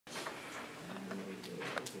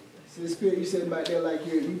See the Spirit, you sitting back there like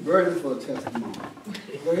you burning for a testimony.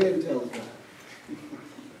 Go ahead and tell us about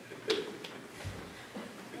it.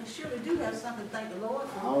 I surely do have something to thank the Lord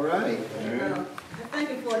for. All right. And, I thank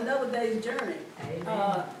Him for another day's journey.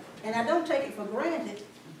 And I don't take it for granted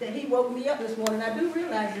that He woke me up this morning. I do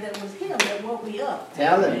realize that it was Him that woke me up.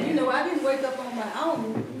 Tell Him. You know, I didn't wake up on my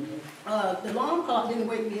own. The alarm clock didn't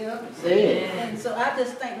wake me up. And so I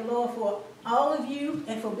just thank the Lord for all of you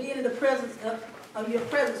and for being in the presence of your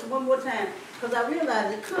presence one more time. Because I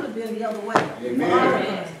realized it could have been the other way.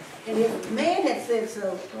 Amen. And if man had said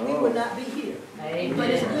so, we would not be here. Amen. But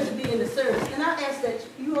it's good to be in the service. And I ask that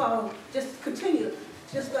you all just continue,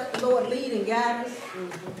 just let the Lord lead and guide us,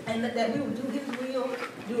 and that we will do His will,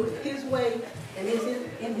 do it His way, and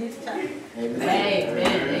in His time. Amen.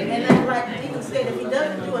 Amen. And that's like Deacon said, if He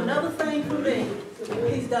doesn't do another thing for me,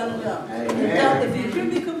 He's done enough. And if you hear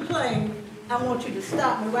me complain, I want you to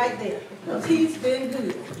stop me right there, because He's been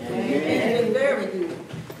good. He's been very good.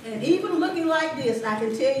 And even looking like this, I can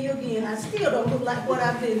tell you again, I still don't look like what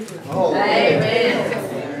I've been through. Oh,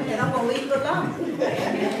 Amen. And I'm going to leave it alone.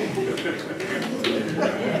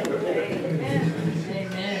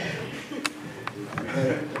 Amen.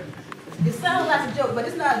 It sounds like a joke, but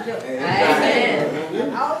it's not a joke. Amen.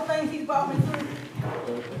 And all the things He's brought me through,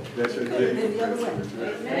 That's it what could have it been is. the other way.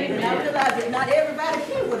 And I realize that not everybody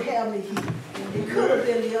here would have me here. It could have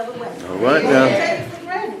been the other way. All right Don't now. take it for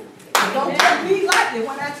granted. Don't take me lightly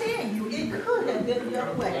when I tell you it could have been the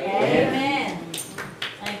other way. Amen.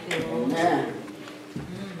 Thank you, Lord. Amen.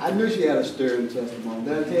 I knew she had a stirring testimony.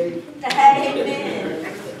 Did I tell you?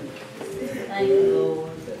 Amen. Thank you, Lord.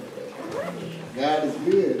 God is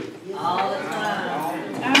good. All the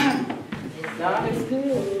time. God is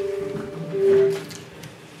good.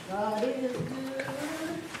 God is good.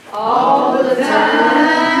 All the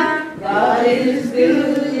time. God is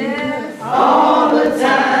good. Yes. All the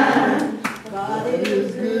time. God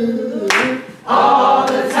is good. All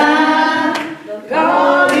the time.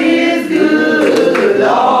 God is good.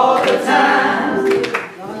 All the time.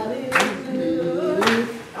 God is good.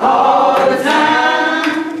 All the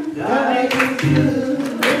time. God is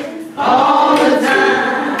good. All the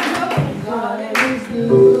time. God is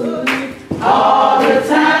good. All the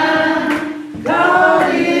time.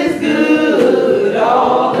 God is good.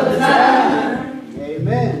 All the time.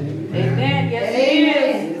 Amen. Amen. Yes, He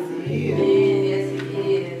is. Amen. Yes,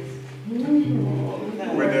 He is.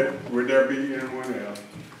 Would there be anyone else?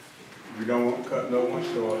 We don't want to cut no one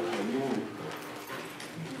short.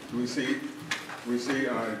 We see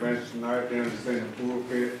Evangelist tonight there in the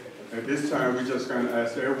pulpit. At this time, we're just going to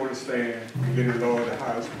ask everyone to stand and give the Lord the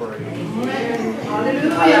highest praise.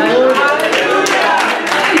 Hallelujah. Hallelujah.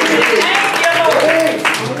 Thank you, Lord.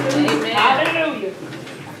 Amen. Hallelujah.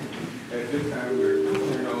 At this time, we're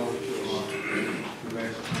going on to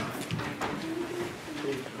Evangelist.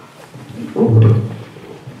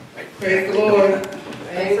 Praise the Lord.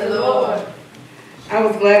 Praise the Lord. I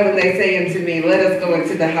was glad when they say unto me, let us go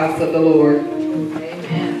into the house of the Lord.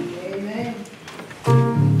 Amen. Amen.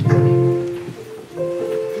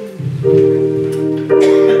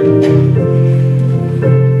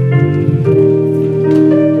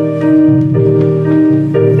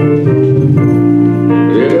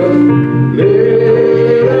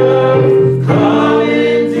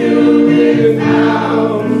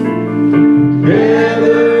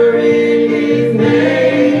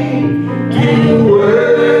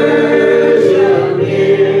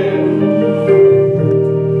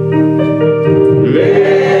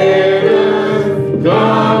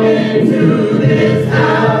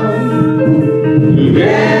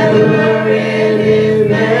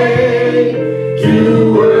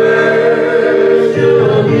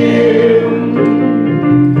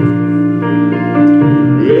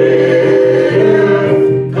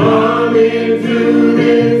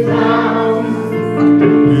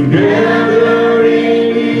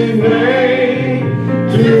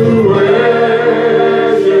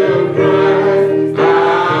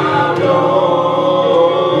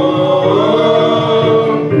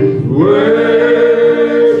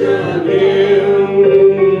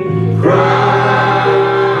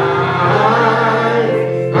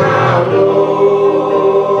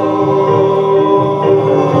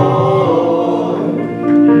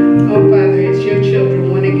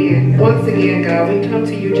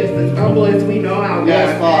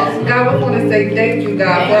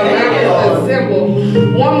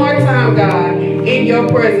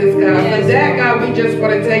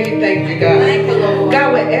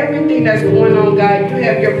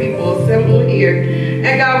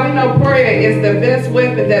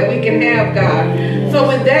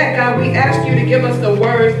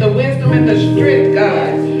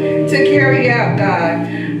 carry out, God.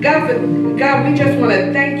 God, we just want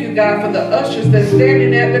to thank you, God, for the ushers that's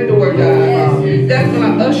standing at the door, God. That's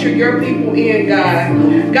going to usher your people in,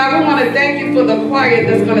 God. God, we want to thank you for the choir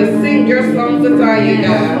that's going to sing your songs of Zion,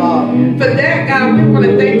 God. For that, God, we want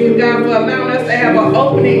to thank you, God, for allowing us to have an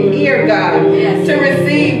opening ear, God, to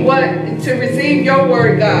receive your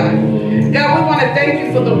word, God. God, we want to thank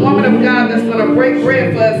you for the woman of God that's going to break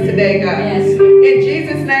bread for us today, God. In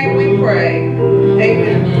Jesus' name we pray.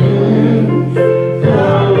 Amen.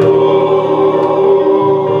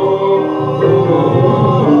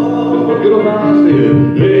 Forget about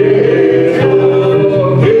ourselves.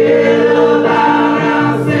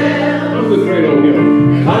 Concentrate on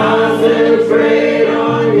Him. Concentrate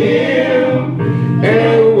on Him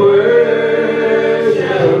and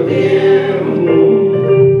worship Him.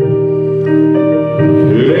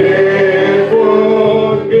 Let's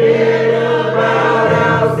forget about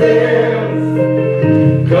ourselves.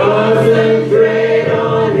 Concentrate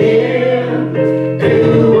on Him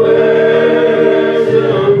and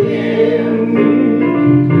worship Him.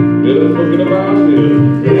 Let us forget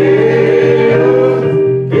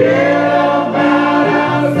about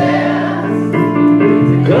ourselves.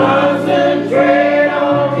 Concentrate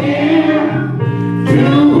on Him to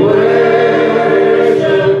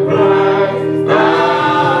worship Christ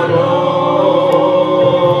our Lord.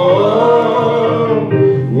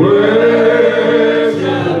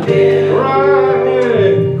 Worship Him,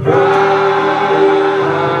 Christ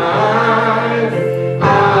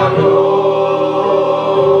our Lord.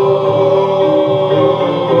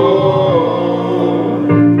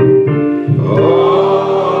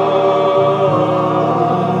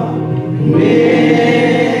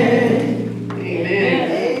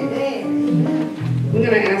 We're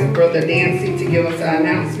going to ask Brother Nancy to give us our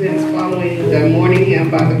announcements following the morning hymn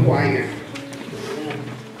by the choir.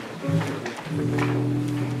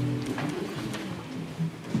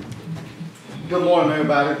 Good morning,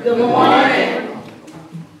 everybody. Good morning.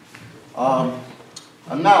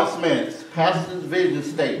 Announcements. Pastor's vision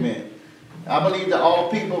statement. I believe that all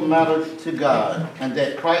people matter to God and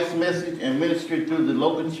that Christ's message and ministry through the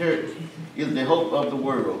local church is the hope of the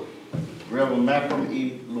world. Reverend Malcolm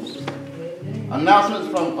E. Lewis. Announcements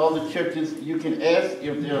from other churches. You can ask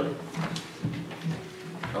if they're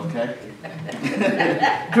okay.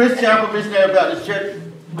 Chris Chapel Missionary Baptist Church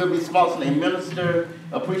will be sponsoring a minister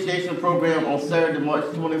appreciation program on Saturday, March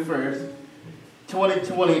 21st,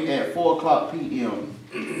 2020 at 4:00 p.m.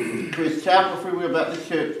 Chris Chapel Free Will Baptist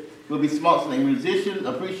Church will be sponsoring a musician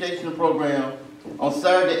appreciation program on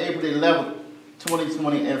Saturday, April 11th,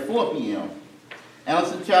 2020 at 4 p.m.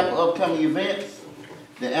 Anderson Chapel upcoming events.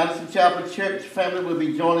 The Anderson Chapel Church family will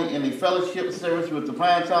be joining in a fellowship service with the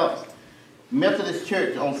Pine Tops Methodist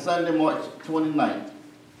Church on Sunday, March 29th,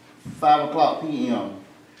 5:00 p.m.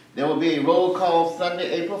 There will be a roll call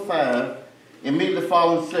Sunday, April 5, immediately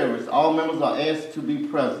following service. All members are asked to be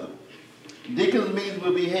present. Deacons meetings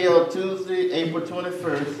will be held Tuesday, April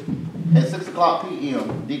 21st at 6:00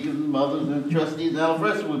 p.m. Deacons, mothers, and trustees'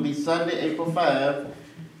 anniversary will be Sunday, April 5.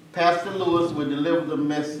 Pastor Lewis will deliver the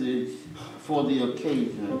message for the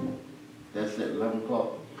occasion. That's at 11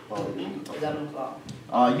 o'clock. 11 o'clock.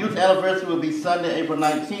 Youth anniversary will be Sunday, April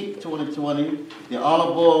 19th, 2020. The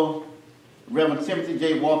Honorable Reverend Timothy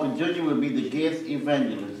J. Walker Jr. will be the guest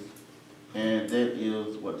evangelist. And that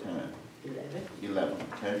is what time? 11,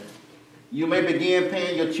 okay. You may begin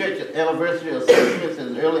paying your church anniversary assessments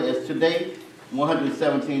as early as today,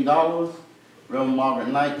 $117. Reverend Margaret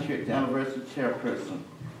Knight, church anniversary chairperson.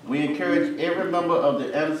 We encourage every member of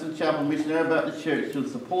the Anderson Chapel Missionary Baptist Church to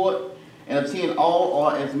support and attend all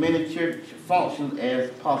or as many church functions as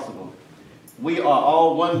possible. We are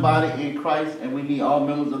all one body in Christ, and we need all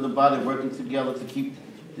members of the body working together to keep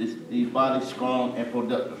the body strong and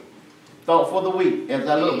productive. Thought for the week. As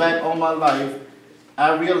I look back on my life,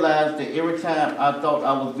 I realized that every time I thought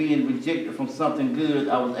I was being rejected from something good,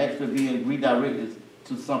 I was actually being redirected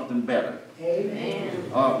to something better. Amen.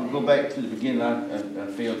 Go back to the beginning. I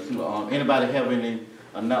failed to. Anybody have any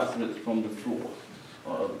announcements from the floor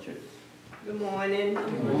or other churches? Good morning.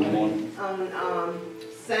 Good morning. On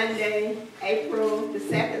Sunday, the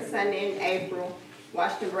second Sunday in April,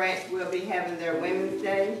 Washington Branch will be having their Women's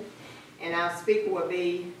Day, and our speaker will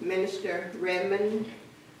be Minister Redmond,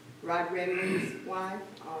 Rod Redmond's wife,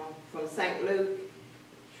 from St. Luke,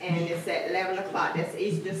 and it's at 11 o'clock. That's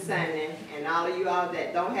Easter Sunday, and all of you all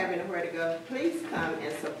that don't have anywhere to go, please come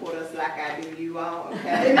and support us like I do you all,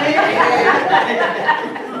 okay?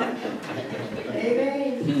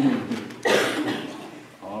 Amen.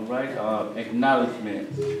 All right,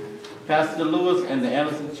 acknowledgements. Pastor Lewis and the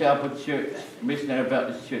Anderson Chapel Church, Missionary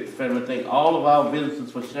Baptist Church family, thank all of our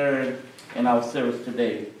visitors for sharing in our service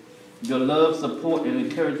today. Your love, support, and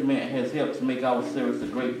encouragement has helped to make our service a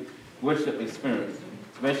great worship experience.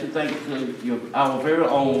 Special thanks to our very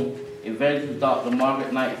own Evangelist Dr.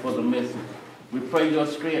 Margaret Knight for the message. We pray your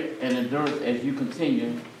strength and endurance as you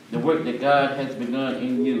continue the work that God has begun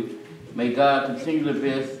in you. May God continue to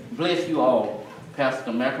bless you all,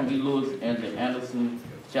 Pastor Malcolm E. Lewis and the Anderson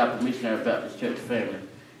Chapel Missionary Baptist Church family.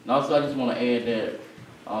 And also, I just want to add that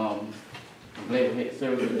I'm glad we had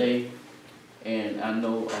service today, and I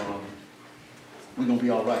know we're going to be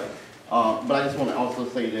all right. But I just want to also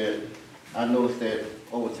say that I noticed that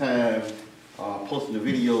over time, posting the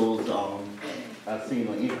videos, I've seen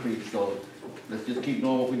an increase. So let's just keep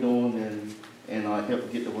doing what we're doing and help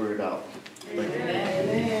get the word out.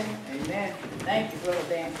 Amen. Amen. Thank you, Brother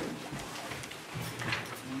Dan.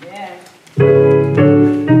 Amen.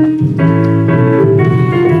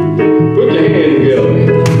 Put your hands together.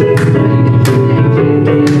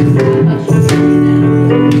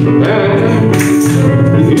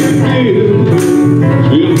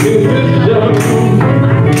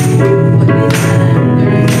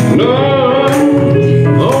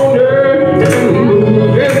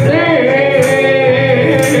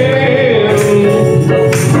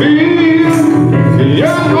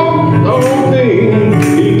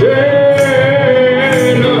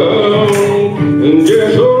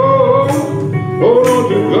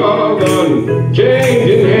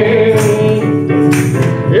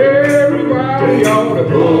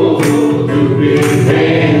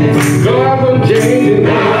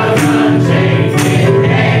 And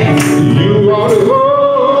you go to God.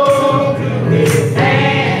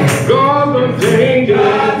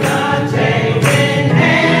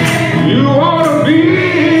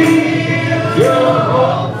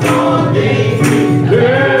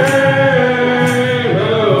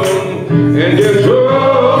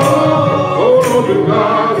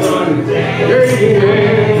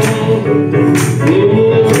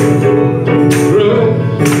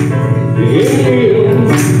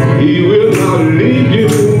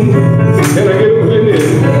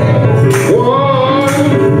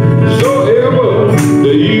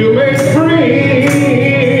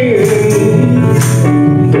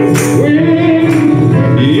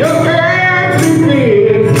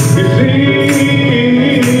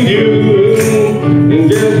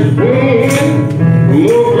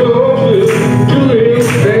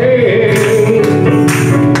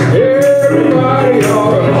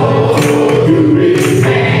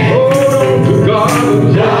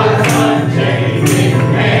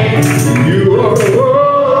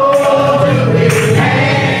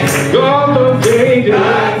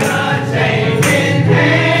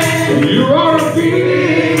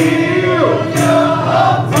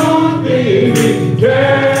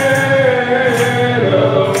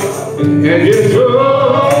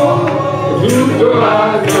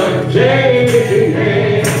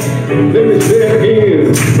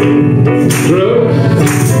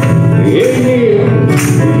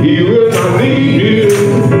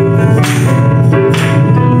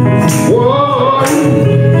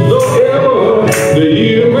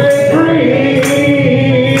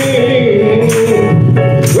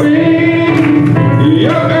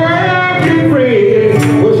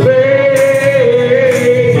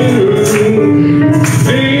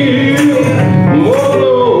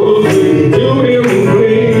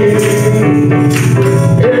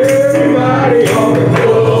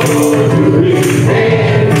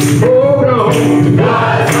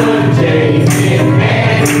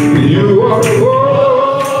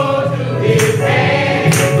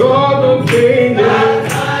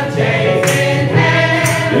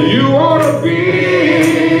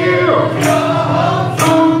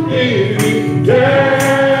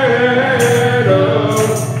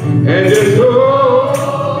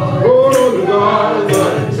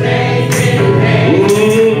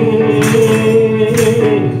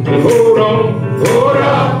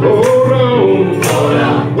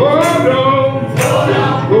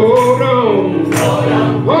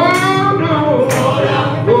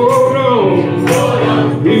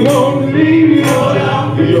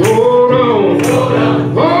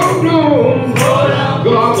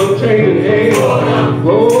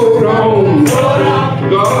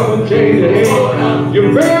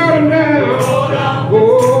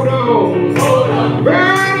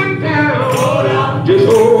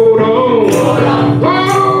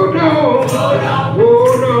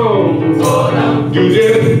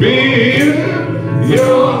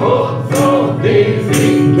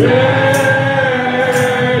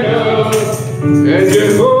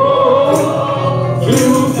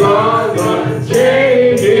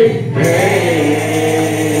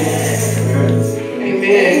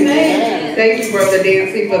 Thank you, Brother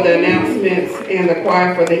Dancy, for the announcements and the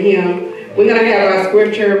choir for the hymn. We're going to have our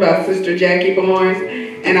scripture by Sister Jackie Barnes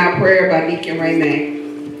and our prayer by Deacon Ray May.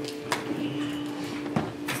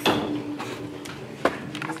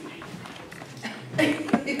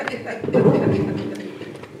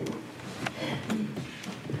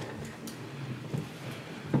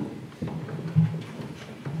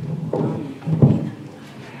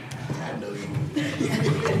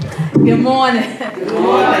 Good morning. Good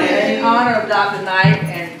morning. In honor of Dr. Knight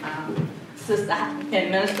and Sister and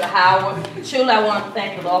Minister Howard, truly I want to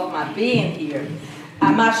thank the Lord for my being here.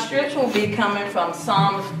 My scripture will be coming from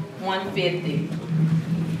Psalms 150.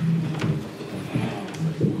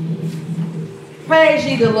 Praise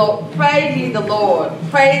ye the Lord. Praise ye the Lord.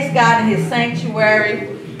 Praise God in his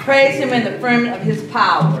sanctuary. Praise him in the firmament of his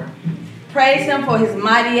power. Praise him for his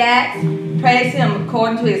mighty acts. Praise him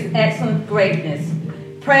according to his excellent greatness.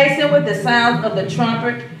 Praise him with the sound of the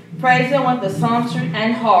trumpet. Praise him with the psaltery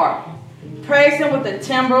and harp. Praise him with the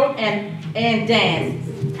timbrel and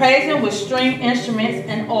dance. Praise him with string instruments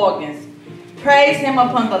and organs. Praise him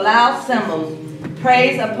upon the loud cymbals.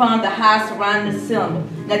 Praise upon the high surrounding cymbal.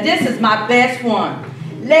 Now this is my best one.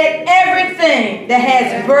 Let everything that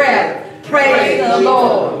has breath praise the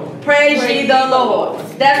Lord. Praise ye the Lord.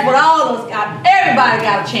 That's what all of us got. Everybody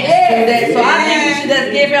got a chance to do that. So I think we should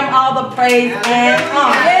just give him all the praise and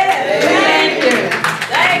honor. Thank you.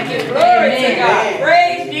 Thank you. Glory to God.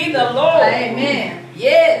 Praise ye the Lord. Amen.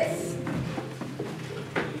 Yes.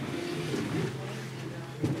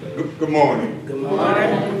 Good morning. Good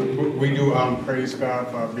morning. We do praise God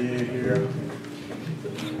for being here.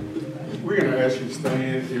 We're going to ask you to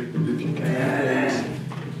stand if you can, please.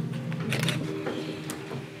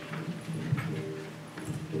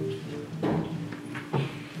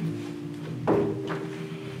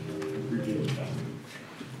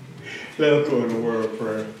 Let us go in the word of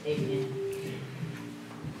prayer. Amen.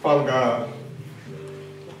 Father God,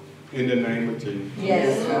 in the name of Jesus.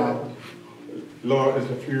 Yes, Lord. Lord,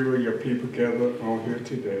 as a few of your people gathered on here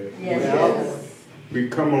today. Yes. We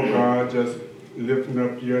come, oh God, just lifting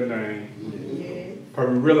up your name. Because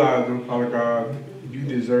we realize, Father God, you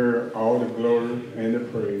deserve all the glory and the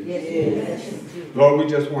praise. Yes. Lord, we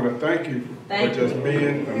just want to thank you for just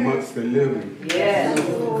being amongst the living. Yes.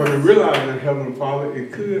 Because we realize in Heavenly Father,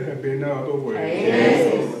 it could have been the other way.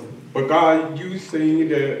 Yes. But God, you seen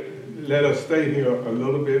that let us stay here a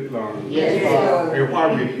little bit longer. Yes. And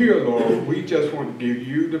while we're here, Lord, we just want to give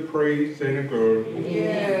you the praise and the glory.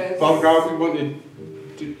 Yes. Father God, we want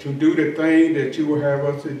to do the thing that you will have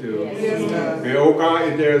us to do. Yes. And oh God,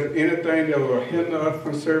 if there's anything that will hinder us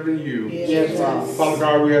from serving you, Yes, Father. Father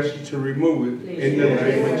God, we ask you to remove it in the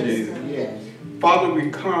name of Jesus. Yes. Father, we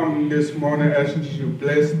come this morning asking you to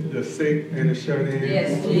bless the sick and the shut-in.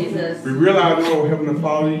 Yes, Jesus. We realize, oh Heavenly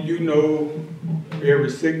Father, you know every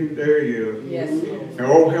sickness there is. Yes. And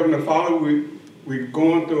oh Heavenly Father, we're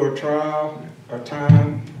going through a trial, a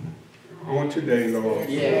time on today, Lord.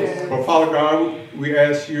 Yes. But Father God, we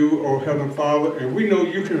ask you, oh Heavenly Father, and we know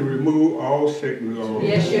you can remove all sickness, Lord.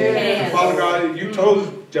 Yes, you can. And Father God, you told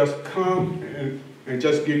us just come and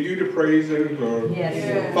just give you the praise and the glory.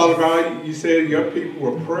 Yes. Father God, you said your people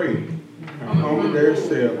will pray and humble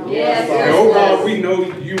themselves. Yes. And oh God, we know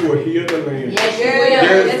you will heal the land. Yes, you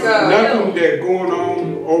There's will. nothing that going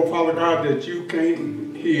on, oh Father God, that you can't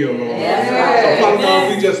heal, Lord. Yes. So Father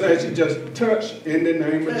God, we just ask you just touch in the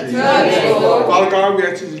name of Jesus. Yes, Lord. Father God, we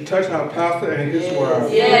ask you to touch our pastor and his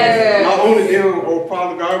wife. Yes. Not only them, oh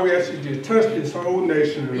Father God, we ask you to touch this whole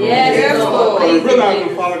nation, Lord. Yes, Lord. We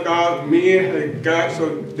realize, Father God, men have got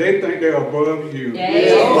so they think they're above you.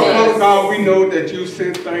 Yes. But Father God, we know that you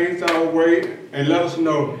send things our way and let us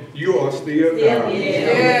know you are still God.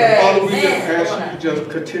 Yes. Father, we just ask you to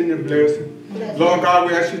just continue to bless him. Lord God,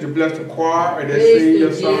 we ask you to bless the choir and they sing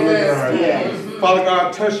your song of praise. Yes. Father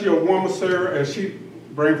God, touch your woman servant as she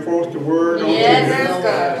bring forth the word on Yes, today.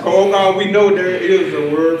 God. Oh God, we know there is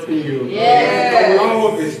a word from you. Yes. So we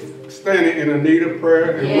all is standing in a need of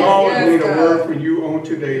prayer, and we Yes, all yes, need a God. word from you on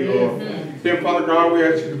today, Lord. Then, Father God, we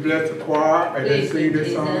ask you to bless the choir and they sing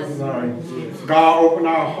this song of tonight. God, open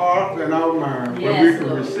our hearts and our minds where we Yes, can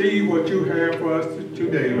Lord. receive what you have for us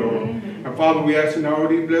today, Lord. And Father, we ask in all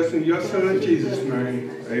these blessings in your Son, Jesus'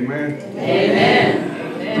 name. Amen. Amen.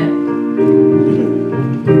 Amen.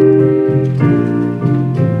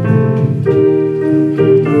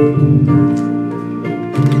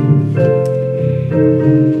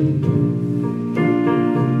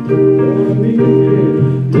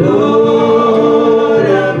 Lord,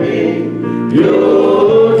 I'm in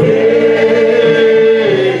your care.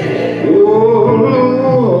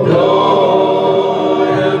 Oh, Lord,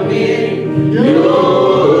 I'm in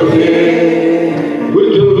your care.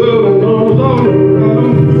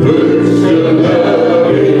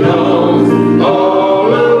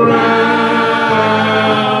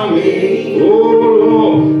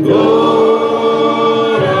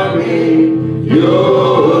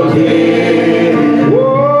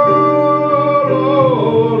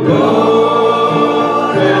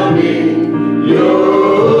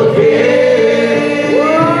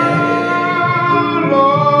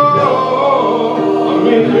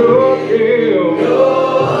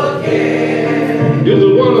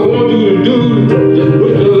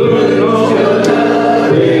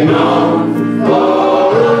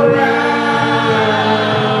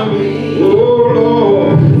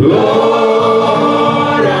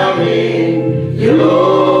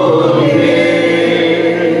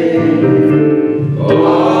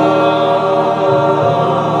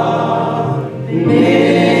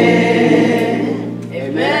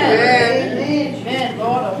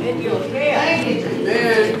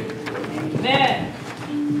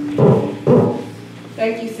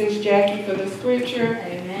 scripture.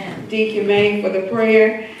 Amen. Deacon May for the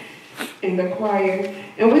prayer and the choir.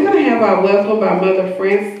 And we're going to have our welcome by Mother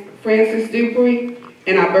Frances Dupree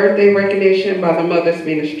and our birthday recognition by the Mother's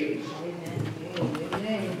Ministry.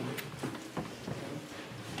 Amen.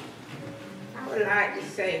 I would like to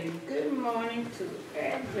say good morning to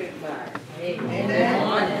everybody. Amen.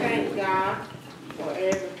 Thank God for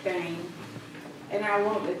everything. And I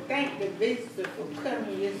want to thank the visitor for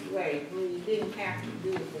coming this way when you didn't have to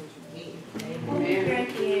do what you did. Amen.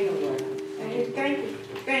 Thank you anyway. And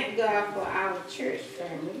thank God for our church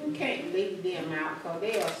family. We can't leave them out because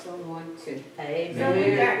they are someone too. Amen. So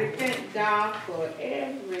we got to thank God for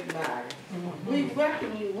everybody. We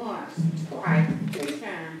welcome you once, twice, 3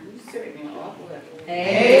 times. You certainly are welcome.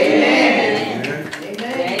 Amen.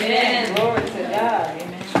 Amen. Amen. Glory to God.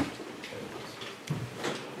 Amen.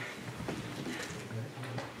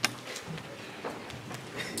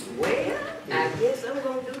 Well, I guess I'm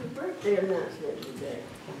going to do the birthday announcement today.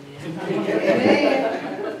 Amen.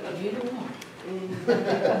 You the one.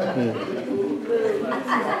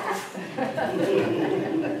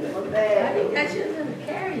 I think that's just in the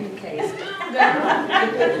carrying case.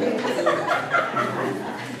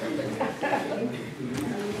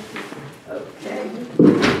 Okay.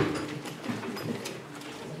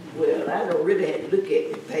 Well, I don't really have to look at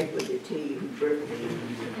the paper to tell you whose birthday it is.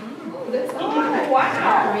 Oh,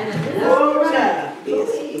 wow. Oh, child.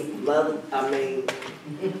 It's mother,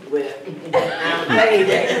 well, I'm paid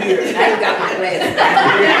that year. I ain't got my glasses.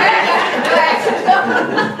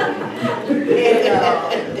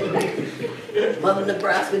 And, Mother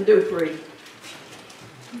Nebraska Dupree.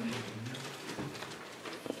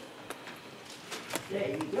 There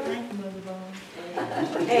you go. Thank you, Mother Bone.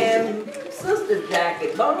 And Sister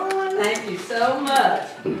Jackie Bone. Thank you so much.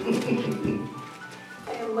 And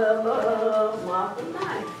Mother Martha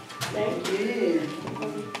Knight. Thank you.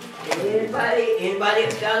 Anybody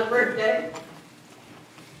else got a birthday?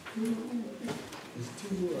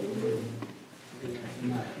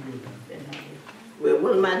 Well,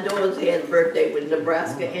 one of my daughters had a birthday with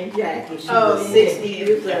Nebraska and Jackie. She was 60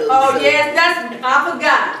 years old. Oh, yes, I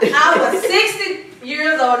forgot. I was 60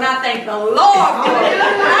 years old, and I thank the Lord for it. I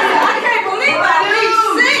can't believe I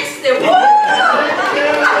reached 60. Woo!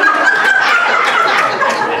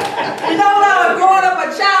 You know, when I was growing up a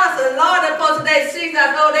child, I said, Lord, they're supposed to be 60. I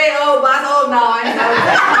know they old, but I said, oh, no, I ain't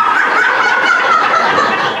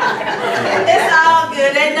It's all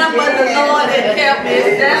good. Ain't nothing but the Lord that kept me.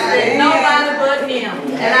 That's it. Nobody but Him.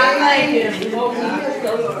 And I thank Him.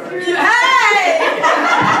 Hey!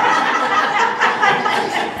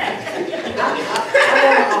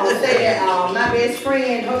 I want to say that my best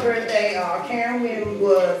friend, her birthday, Karen Wynn,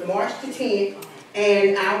 was March the 10th,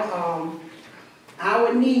 and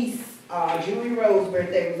our niece, Julie Rose's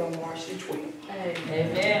birthday was on March the 12th.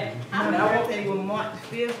 Amen. My birthday was March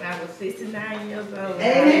 5th. I was 69 years old.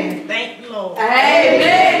 Amen. Thank the Lord.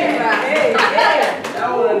 Amen.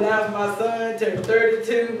 I want to announce my son turned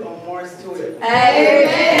 32 on March 12th.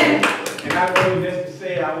 Amen. And I go just to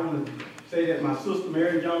say, I want to say that my sister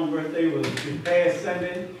Mary Jones' birthday was this past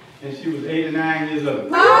Sunday, and she was 89 years old.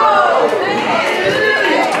 Oh, amen.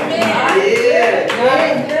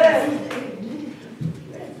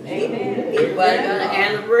 Anybody got an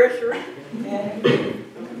anniversary?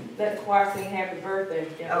 Let the choir sing happy birthday.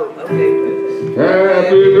 Oh, okay.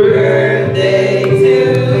 Happy Birthday to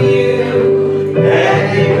you.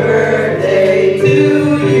 Happy birthday to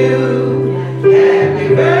you. Happy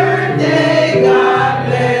birthday, God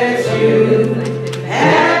bless you.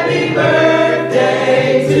 Happy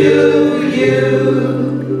birthday to you.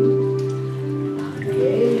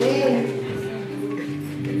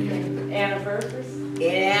 Anniversaries.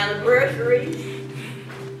 Any anniversaries?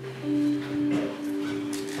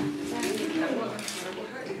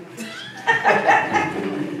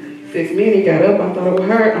 6 minutes got up, I thought it was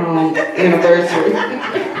her anniversary.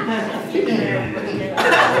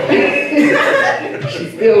 She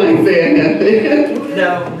still ain't saying nothing.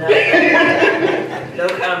 No. No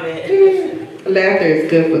comment. Laughter is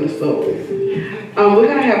good for the soul. We're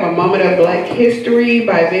going to have a moment of Black History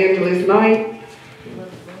by Evangelist Knight.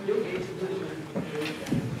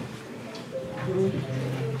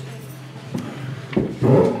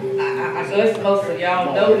 I guess most of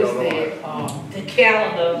y'all noticed that the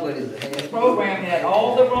calendar, the program had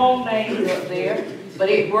all the wrong names up there, but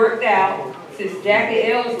it worked out. Since Jackie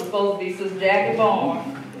Ellis was supposed to be Sister Jackie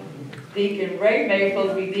Barnes, Deacon Ray May was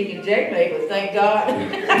supposed to be Deacon Jake May, but thank God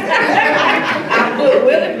I put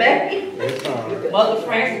Willie May. Mother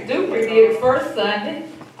Frances Dupree did it first Sunday.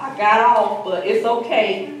 I got off, but it's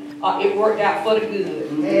okay. It worked out for the good.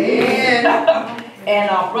 Amen. And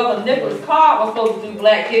Brother Nicholas Carr was supposed to do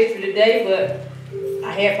Black History today, but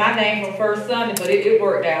I had my name from First Sunday, but it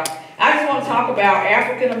worked out. I just want to talk about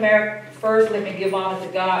African American. First, let me give honor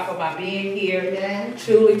to God for my being here. Amen.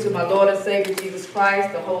 Truly to my Lord and Savior Jesus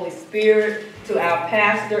Christ, the Holy Spirit, to our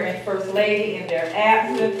pastor and First Lady in their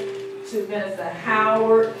absence, to Minister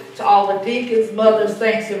Howard, to all the deacons, mothers,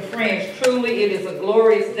 saints, and friends. Truly, it is a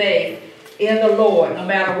glorious day in the Lord. No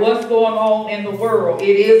matter what's going on in the world,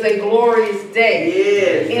 it is a glorious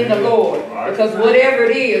day in the Lord. Because whatever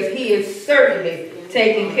it is, He is certainly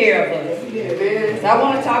taking care of us. So I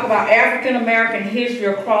want to talk about African American history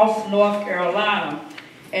across North Carolina,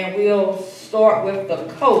 and we'll start with the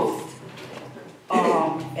coast.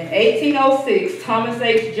 In 1806, Thomas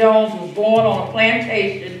H. Jones was born on a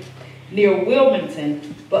plantation near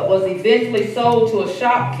Wilmington, but was eventually sold to a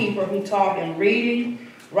shopkeeper who taught him reading,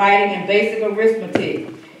 writing, and basic arithmetic.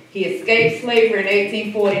 He escaped slavery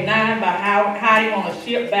in 1849 by hiding on a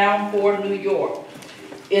ship bound for New York.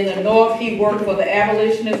 In the North, he worked for the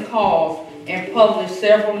abolitionist cause and published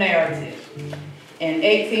several narratives. In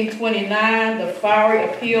 1829, the fiery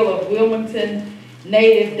appeal of Wilmington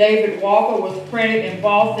native David Walker was printed in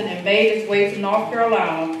Boston and made its way to North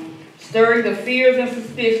Carolina, stirring the fears and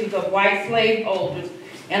suspicions of white slaveholders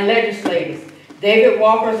and legislators. David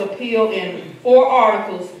Walker's appeal in 4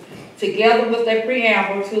 articles, together with a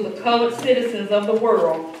preamble to the colored citizens of the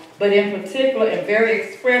world, but in particular and very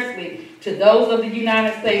expressly to those of the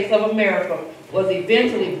United States of America, was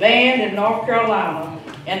eventually banned in North Carolina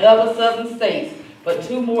and other southern states, but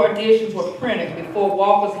 2 more editions were printed before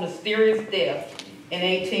Walker's mysterious death in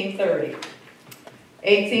 1830.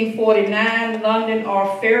 1849, London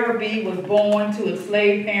R. Farabee was born to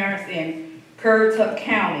enslaved parents in Currituck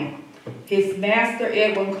County. His master,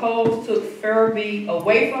 Edwin Coles, took Farabee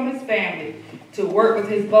away from his family to work with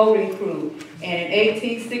his boating crew, and in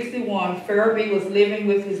 1861, Farabee was living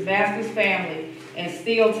with his master's family in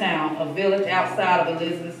Steeltown, a village outside of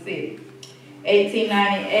Elizabeth City.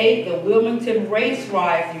 1898, the Wilmington race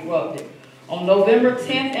riots erupted. On November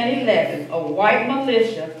 10th and 11th, a white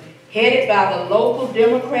militia headed by the local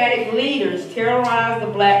Democratic leaders terrorized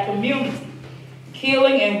the black community,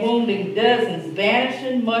 killing and wounding dozens,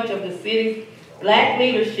 banishing much of the city's black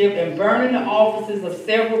leadership, and burning the offices of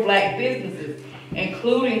several black businesses,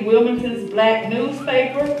 including Wilmington's black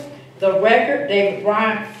newspaper, The Record, David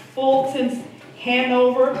Bryant Fulton's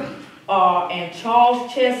Hanover, and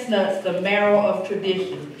Charles Chestnut's The Marrow of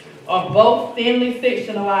Tradition, are both thinly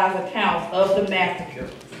fictionalized accounts of the massacre.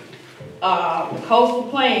 The Coastal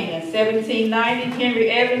Plain in 1790, Henry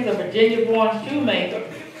Evans, a Virginia-born shoemaker,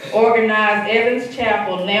 organized Evans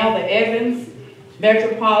Chapel, now the Evans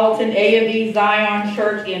Metropolitan AME Zion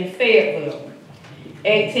Church in Fayetteville.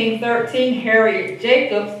 1813, Harriet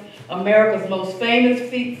Jacobs, America's most famous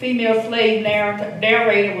female slave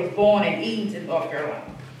narrator, was born in Eatonton, North Carolina.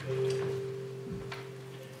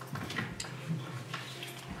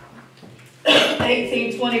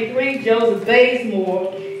 1823, Joseph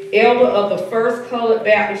Bazemore, elder of the First Colored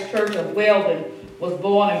Baptist Church of Weldon, was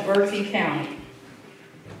born in Bertie County.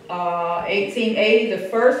 1880, the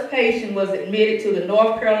first patient was admitted to the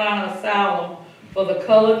North Carolina Asylum for the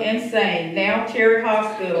Colored Insane, now Cherry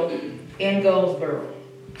Hospital in Goldsboro.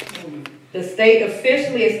 The state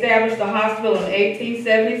officially established the hospital in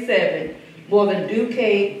 1877, more than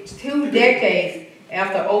 2 decades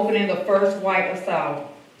after opening the first white asylum.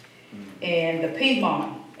 And the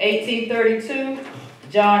Piedmont, 1832,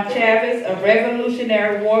 John Chavis, a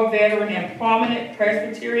Revolutionary War veteran and prominent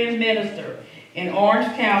Presbyterian minister in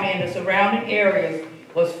Orange County and the surrounding areas,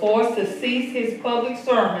 was forced to cease his public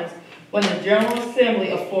sermons when the General Assembly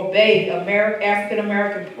forbade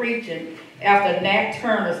African-American preaching after Nat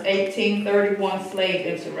Turner's 1831 slave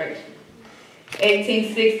insurrection.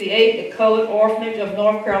 1868, the Colored Orphanage of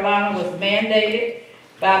North Carolina was mandated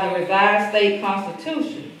by the revised state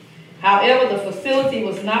constitution. However, the facility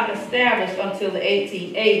was not established until the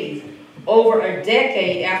 1880s, over a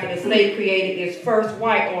decade after the state created its first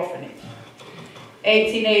white orphanage.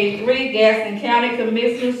 1883, Gaston County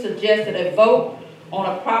Commissioners suggested a vote on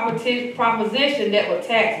a proposition that would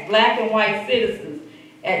tax black and white citizens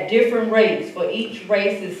at different rates for each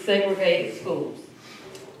race's segregated schools.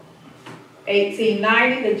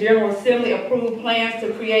 1890, the General Assembly approved plans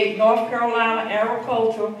to create North Carolina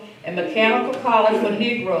Agricultural and Mechanical College for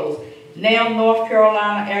Negroes, now North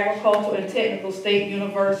Carolina Agricultural and Technical State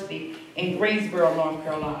University in Greensboro, North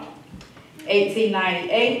Carolina.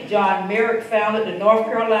 1898, John Merritt founded the North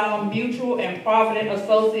Carolina Mutual and Provident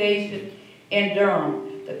Association in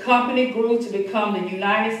Durham. The company grew to become the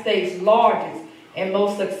United States' largest and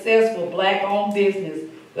most successful black-owned business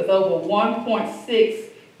with over $1.6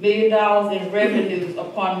 million in revenues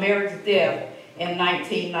upon Mary's death in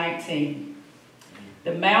 1919.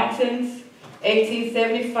 The Mountains,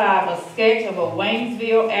 1875, a sketch of a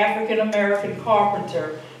Waynesville African-American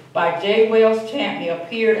carpenter by J. Wells Champion,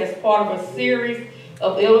 appeared as part of a series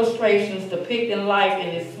of illustrations depicting life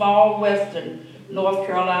in this small western North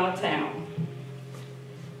Carolina town.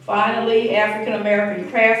 Finally, African-American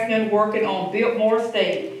craftsmen working on Biltmore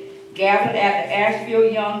Estate gathered at the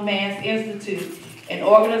Asheville Young Man's Institute, an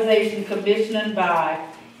organization commissioned by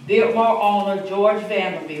Biltmore owner George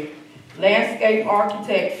Vanderbilt. Landscape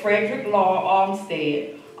architect Frederick Law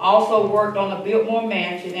Olmsted also worked on the Biltmore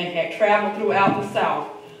Mansion and had traveled throughout the South.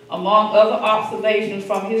 Among other observations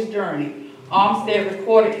from his journey, Olmsted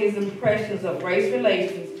recorded his impressions of race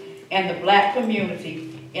relations and the black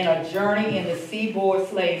community in a journey in the seaboard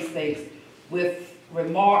slave states with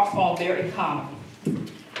remarks on their economy.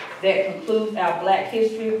 That concludes our Black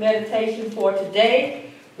History Meditation for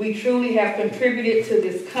today. We truly have contributed to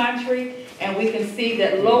this country, and we can see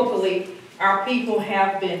that locally our people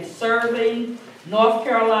have been serving North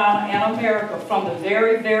Carolina and America from the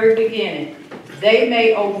very, very beginning. They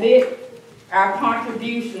may omit our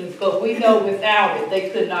contributions, but we know without it they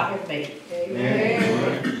could not have made it.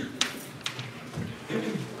 Amen.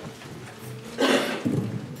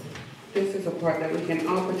 This is a part that we can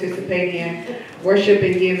all participate in. Worship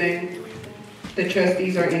and giving. The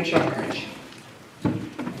trustees are in charge.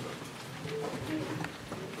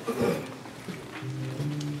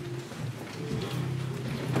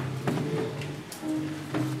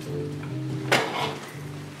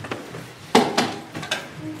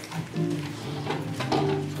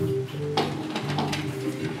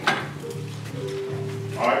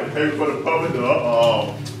 All right, the paper for the public, the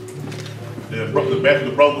back of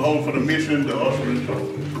the brother home for the mission, the usher and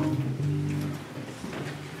show.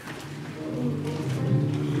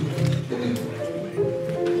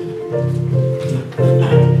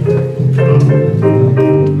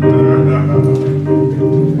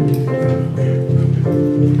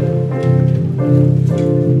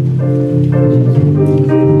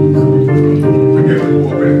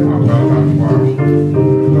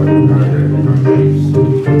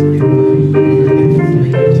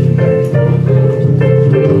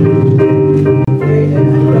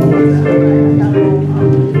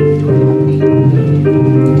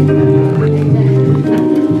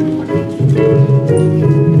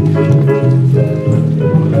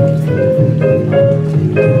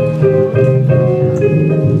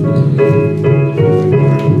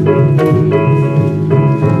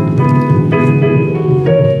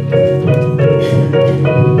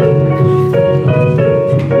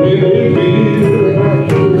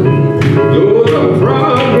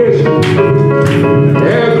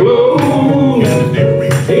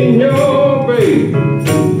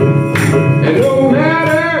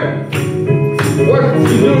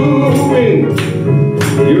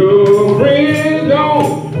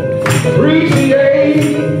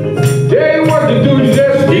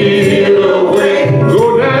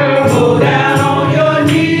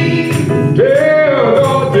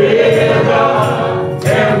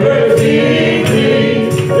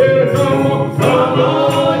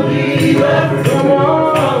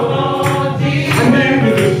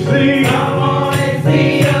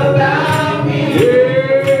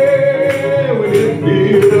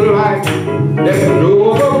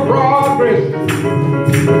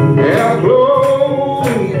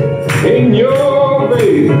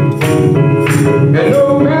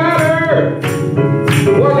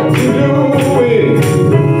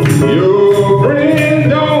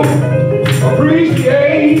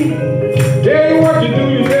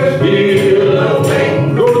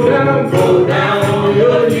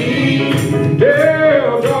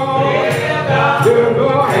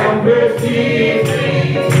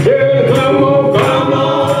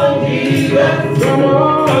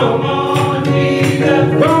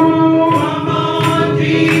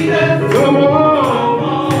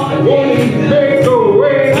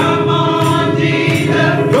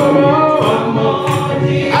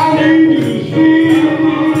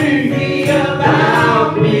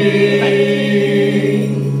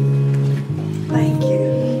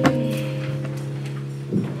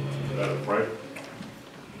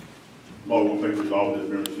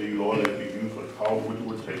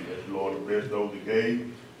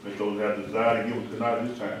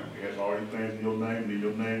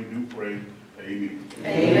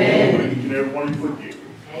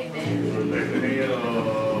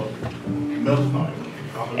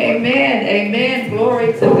 Amen. Amen.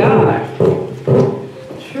 Glory to God.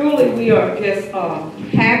 Truly, we are just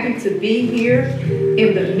happy to be here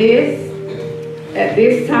in the midst At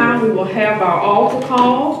this time, we will have our altar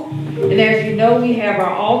call. And as you know, we have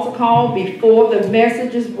our altar call before the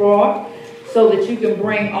message is brought so that you can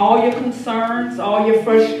bring all your concerns, all your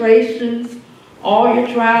frustrations, all your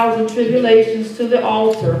trials and tribulations to the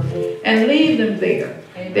altar and leave them there.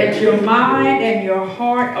 Amen. That your mind and your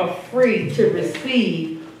heart are free to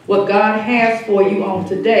receive what God has for you on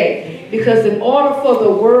today. Because in order for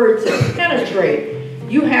the word to penetrate,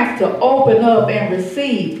 you have to open up and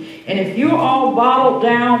receive. And if you're all bottled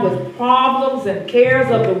down with problems and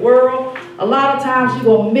cares of the world, a lot of times you're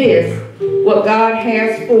going to miss what God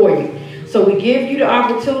has for you. So we give you the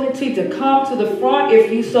opportunity to come to the front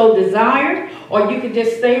if you so desire, or you can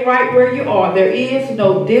just stay right where you are. There is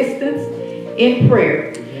no distance in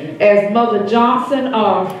prayer. As Mother Johnson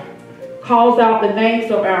calls out the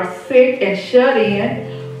names of our sick and shut in,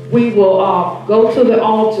 we will go to the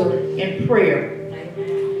altar in prayer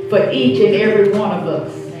for each and every one of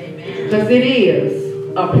us. Because it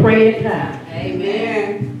is a praying time.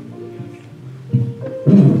 Amen.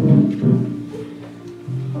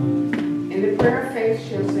 And the prayer of faith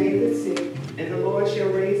shall save the sick, and the Lord shall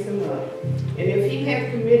raise him up. And if he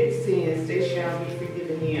hath committed sins, they shall be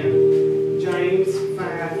forgiven him. James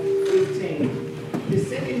 5:15. The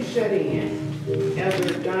sick and shut in,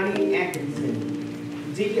 Elder Donnie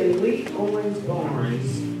Atkinson, Deacon Lee Owens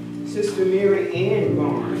Barnes, Sister Mary Ann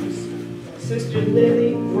Barnes, Sister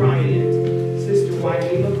Lily Bryant, Sister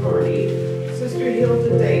Whitey McCarty, Sister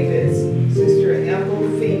Hilda Davis, Sister Ethel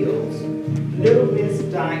Fields, Little Miss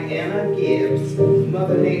Diana Gibbs,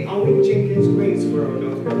 Mother Naomi Jenkins, Greensboro,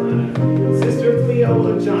 North Carolina, Sister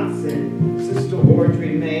Cleola Johnson, Sister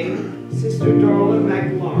Audrey May, Sister Darla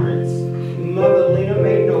McLawrence, Mother Lena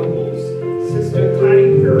Mae Nobles, Sister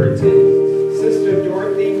Connie Puritan, Sister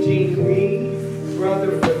Dorothy Jean Reed,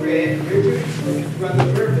 Brother Fred Richards, Brother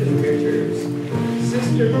Irvin Richards,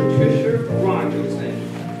 Sister Patricia Rogerson,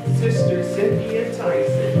 Sister Cynthia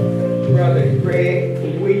Tyson, Brother Greg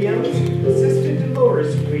Williams, Sister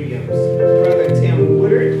Dolores Williams, Brother Tim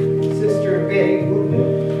Woodard, Sister Betty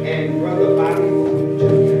Wooten, and Brother Bobby Wooten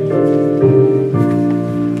Jr.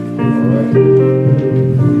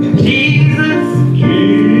 Jesus,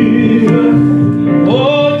 Jesus,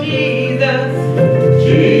 oh Jesus,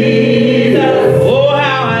 Jesus, oh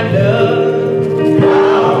how I love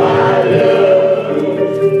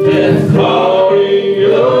just calling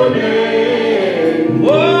your name.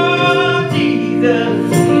 Oh Jesus,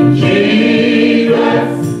 Jesus,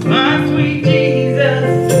 my sweet Jesus,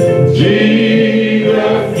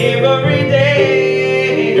 Jesus, every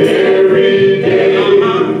day, every day,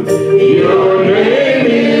 your name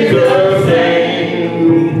is the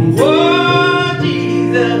same. Oh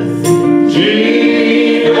Jesus,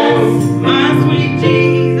 Jesus, my sweet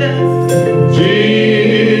Jesus,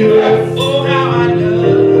 Jesus, oh how I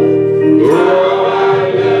love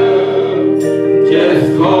just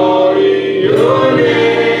calling your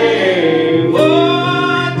name. Oh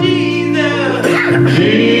Jesus,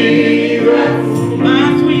 Jesus, my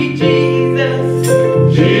sweet Jesus,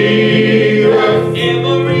 Jesus,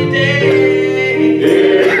 every day,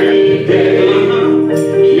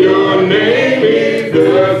 your name is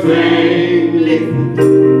the same. Listen.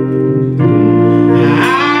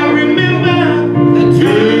 I remember the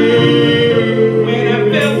time when I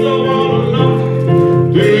felt so all alone,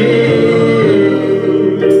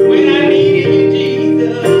 when I needed you,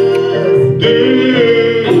 Jesus.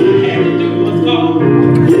 All I had to do was call.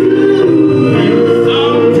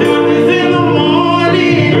 Sometimes it's in the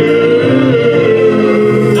morning,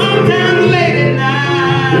 sometimes late at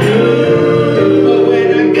night. But when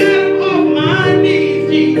I got off my knees,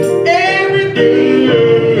 Jesus, everything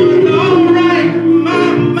was alright.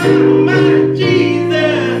 My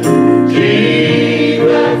Jesus,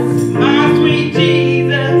 Jesus, my sweet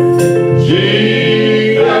Jesus,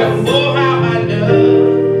 Jesus, oh how I love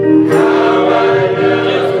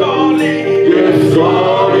just calling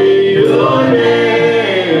your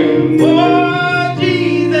name. Oh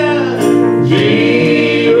Jesus,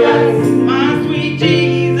 Jesus, my sweet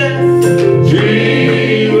Jesus,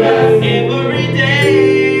 Jesus, every day,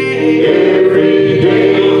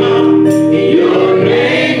 your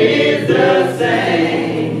name is the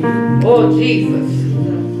same. Oh, Jesus.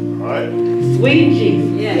 All right. Sweet Jesus.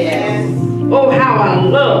 Yes. Oh, how I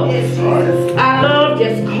love. I love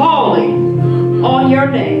just calling on your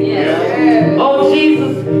name. Yes. Oh,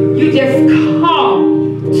 Jesus, you just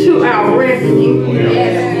come to our rescue.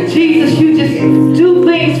 Yes. Jesus, you just do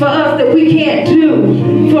things for us that we can't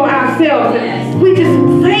do for ourselves. And we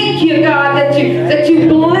just thank you, God, that you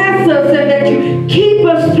bless us and that you keep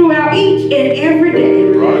us throughout each and every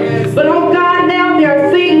day. But oh God, now there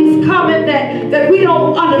are things coming that we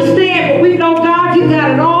don't understand, but we know, God, God, you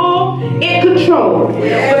got it all in control.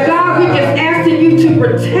 But God, we just asking you to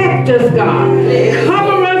protect us, God.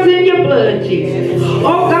 Cover us in your blood, Jesus.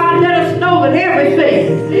 Oh God, let us know that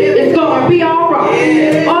everything is going to be all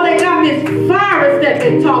right. All they got is virus that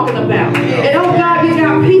they're talking about. And oh God, you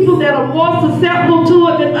got people that are more susceptible to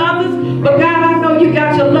it than others. But God, I know you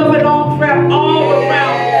got your loving arms wrapped all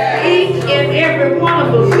around each and every one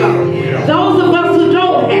of us, God. Those of us who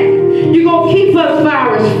don't have it, you're going to keep us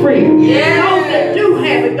virus free. Those that do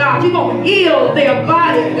have it, God, you're going to heal their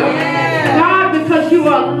body, God. God, because you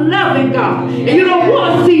are loving God. And you don't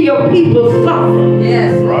want to see your people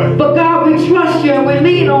suffer. But God, we trust you and we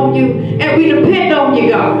lean on you and we depend on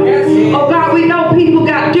you, God. Oh God, we know people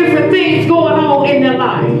got different things going on in their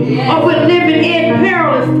life. Oh, we're living in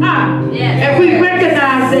perilous times. And we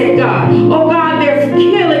recognize that, God. Oh God, there's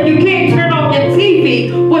killing. You can't turn on your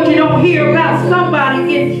TV what you don't hear about somebody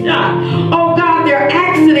getting shot. Oh God, there are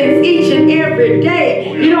accidents each and every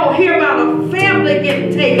day. You don't hear about a family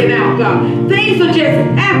getting taken out, God. Things are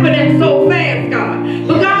just happening so fast, God.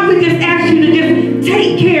 But God, we just ask you to just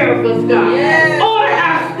take care of us, God. Order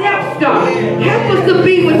our steps, God. Help us to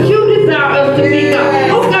be what you desire us to be,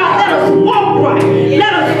 God. Oh God, let us walk right.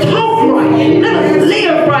 Let us talk right. Let us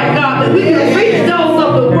live right, God, that we can reach those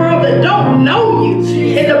of the world that don't know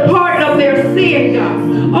you in the pardon of their sin,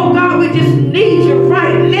 God. Oh God, we just need you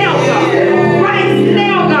right now, God. Right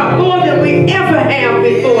now, God, more than we ever have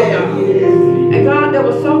before, God. And God, there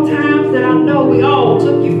were some times that I know we all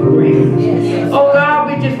took you for granted. Oh God,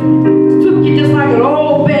 we just took you just like an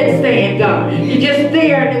old bedstand, God. You're just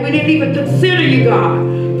there and we didn't even consider you,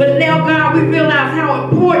 God. But now, God, we realize how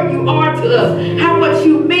important you are to us, how much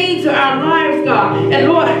you mean to our lives, God. And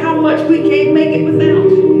Lord, how much we can't make it without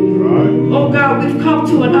you. Oh God, we've come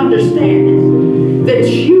to an understanding that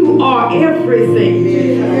you are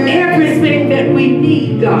everything. Everything that we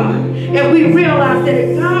need, God. And we realize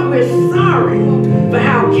that, God, we're sorry for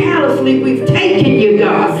how callously we've taken you,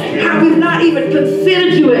 God. How we've not even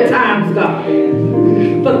considered you at times, God.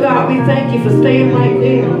 But God, we thank you for staying right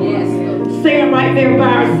there. Staying right there by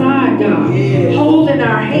our side, God. Holding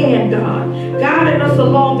our hand, God. Guiding us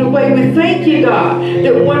along the way. We thank you, God,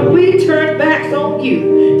 that when we turn backs on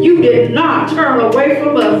you, you did not turn away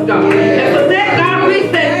from us, God. And for that, God, we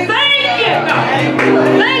say thank you,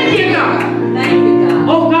 God. Thank you, God. Thank you, God.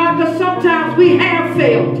 Oh, God, because sometimes we have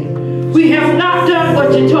failed you. We have not done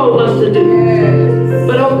what you told us to do.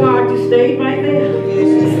 But, oh, God, you stayed right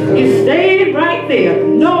there. You stayed right there,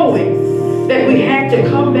 knowing that we had to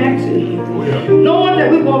come back to you. Knowing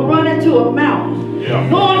that we were going to run into a mountain.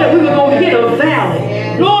 Knowing that we were going to hit a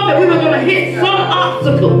valley. Knowing that we were going to hit some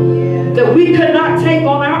obstacle that we could not take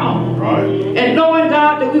on our own. And knowing,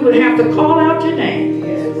 God, that we would have to call out your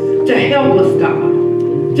name to help us, God.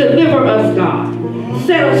 Deliver us, God.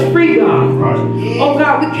 Set us free, God. Oh,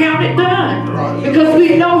 God, we count it done. Because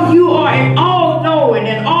we know you are an all-knowing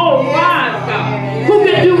and all-wise God who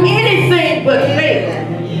can do anything but fail.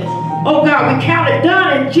 Oh, God, we count it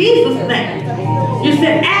done in Jesus' name. You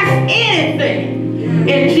said, ask anything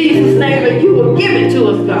in Jesus' name and you will give it to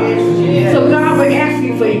us, God. So, God, we're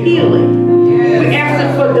asking for healing. We're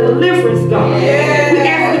asking for deliverance, God. We're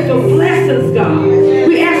asking for blessings, God.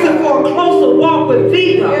 We're asking for a closer walk with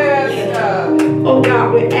thee, God. Oh,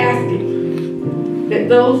 God, we're asking that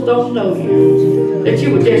those don't know you, that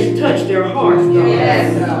you would just touch their hearts,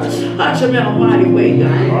 God. Touch them in a mighty way,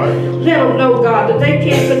 God. Let them know, God, that they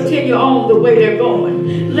can't continue on the way they're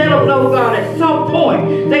going. Let them know, God, at some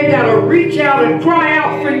point, they got to reach out and cry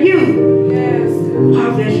out for you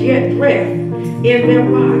while there's yet breath in their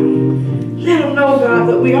body. Let them know, God,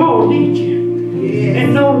 that we all need you.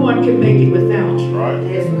 And no one can make it without you.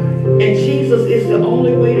 And Jesus is the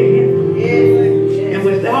only way to heaven. And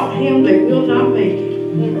without him, they will not make it.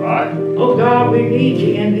 Oh, God, we need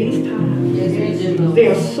you in these times.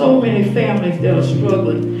 There are so many families that are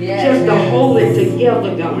struggling just to hold it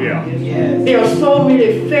together, God. There are so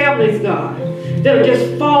many families, God, that are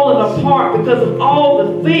just falling apart because of all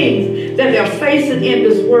the things that they're facing in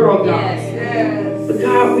this world, God. But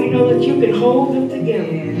God, we know that you can hold them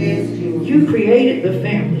together. You created the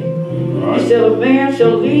family. You said a man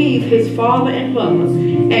shall leave his father and mother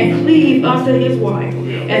and cleave unto his wife.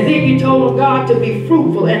 And then you told God to be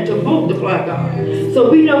fruitful and to multiply, God.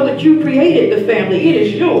 So we know that you created the family. It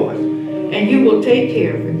is yours. And you will take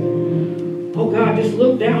care of it. Oh, God, just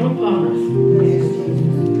look down upon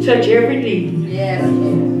us. Touch every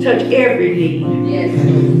need. Touch every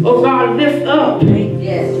need. Oh, God, lift up.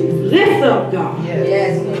 Lift up, God.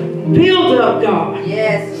 Build up, God.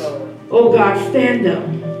 Oh, God, stand up.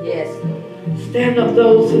 Stand up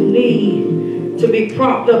those who need to be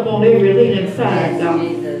propped up on every leaning side, God.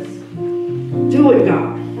 Do it,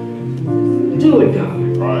 God. Do it,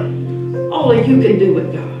 God. Right. Only you can do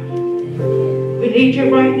it, God. We need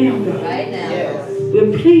you right now, God. Right now. Yes.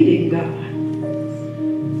 We're pleading, God.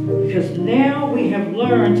 Because now we have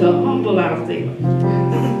learned to humble ourselves.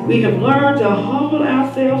 We have learned to humble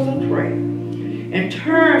ourselves and pray and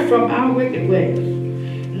turn from our wicked ways.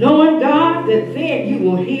 Knowing, God, that then you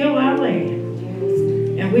will heal our land.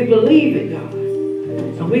 And we believe it, God.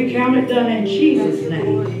 And we count it done in Jesus'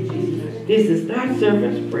 name. This is thy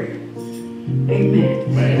servant's prayer.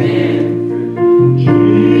 Amen. Amen.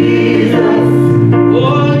 Jesus,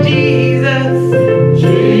 oh Jesus,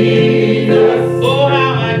 Jesus, oh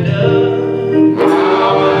how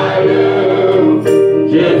I love,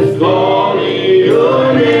 just calling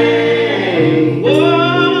your name.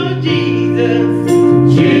 Oh Jesus,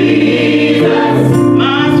 Jesus,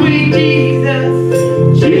 my sweet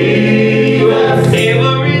Jesus, Jesus,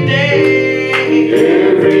 every day,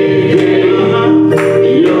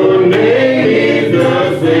 your name is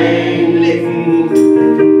the same.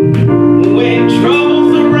 Listen.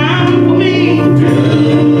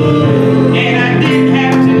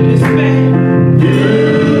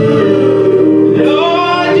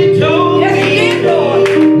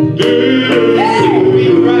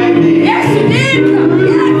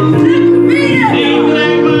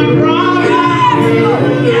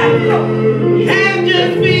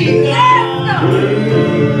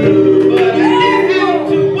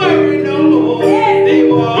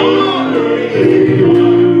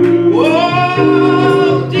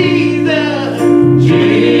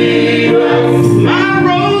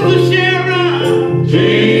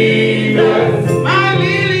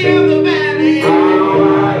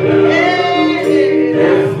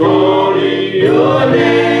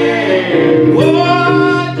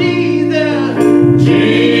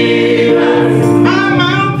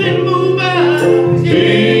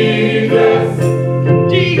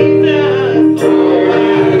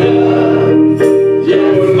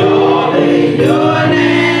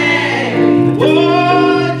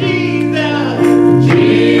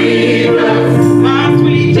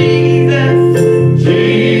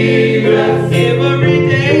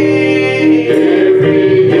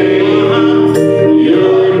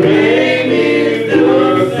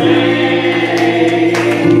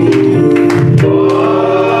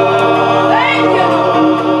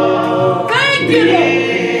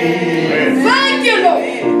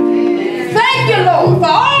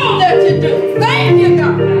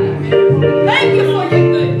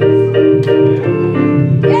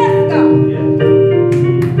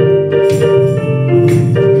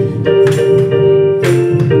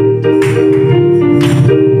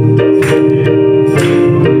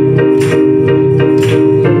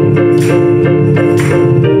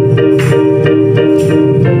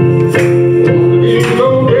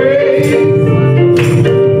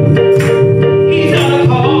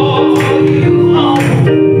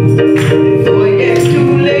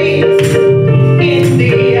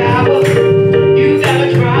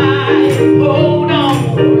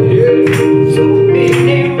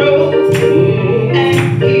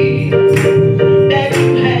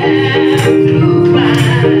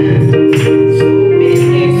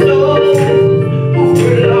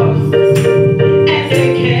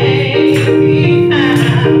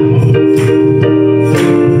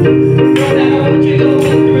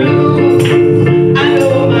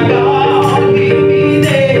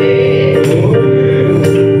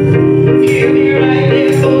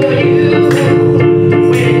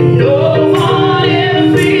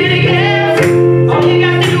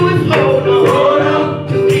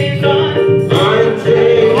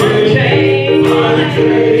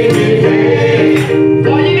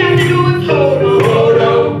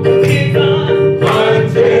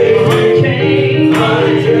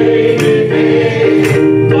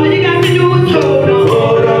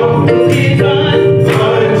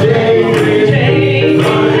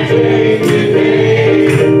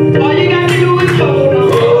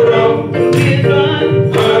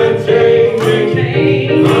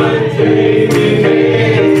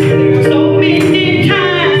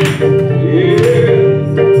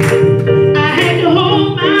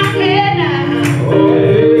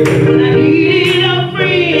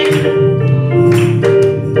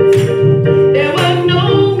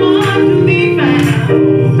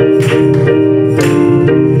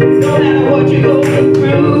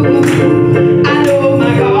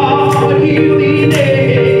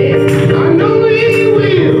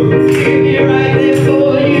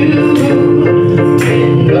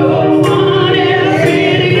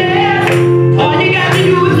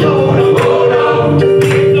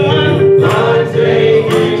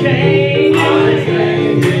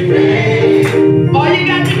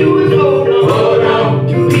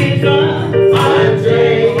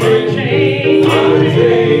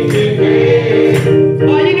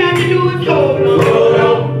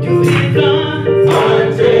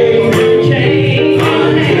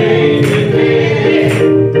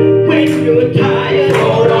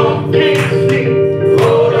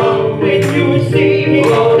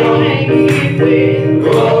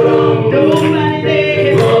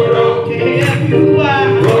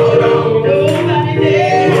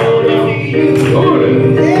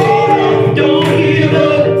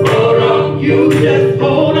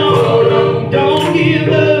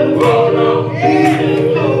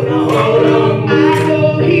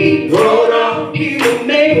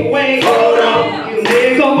 a way. Hold on. He'll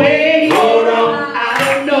make a way. Hold on.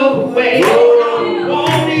 I don't know the way. Hold on.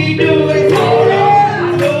 Won't he do it? Hold on.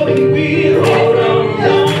 I know he will. Hold on.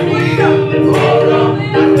 Won't he do it? Hold on.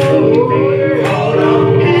 I know he will. Hold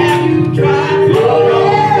on. Have you tried? Hold on.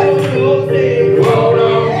 For yourself. Hold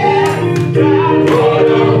on. Have you tried? Hold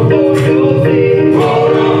on. For yourself.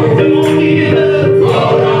 Hold on. Don't give up.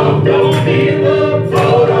 Hold on. Don't give up.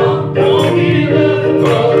 Hold on. Don't give up.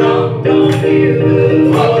 Hold on. Don't give up.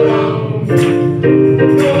 Hold on.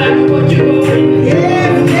 No matter what you're going through.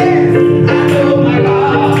 Yes, yes. I know my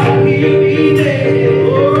God, he'll be there.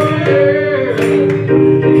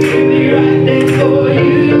 He'll be right there for you.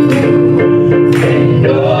 And no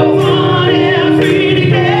one else really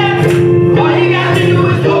cares. All you got to do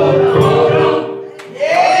is hold on. Hold on.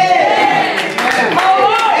 Yeah. Hold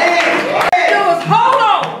on. Do is hold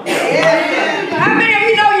on. How many of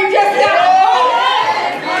you know you just got to hold on?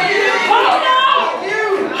 Hold on.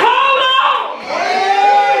 Hold on.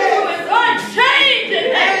 It's unchanging.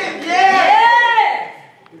 Yeah.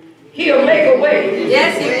 He'll make a way.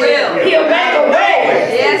 Yes, he will. He'll make a way.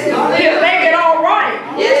 Yes, he will. He'll make it all right.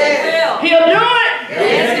 Yes, he will. He'll do it.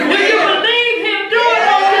 Yes, he Do you will. believe he'll do it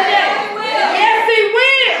on today? Yes, he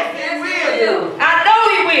will. Yes, he will. I know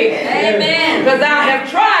he will. Amen. Because I have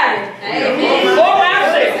tried it Amen. for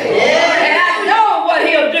myself. And I know what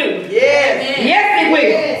he'll do. Amen. Yes, he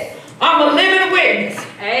will. I'm a living witness.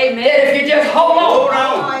 Amen. That if you just hold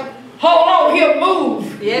on, he'll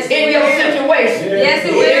move Yes, he in your will. situation. Yes, he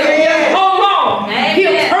If you will. just hold on, Amen.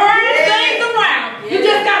 he'll turn things around. You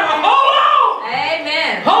just gotta hold on.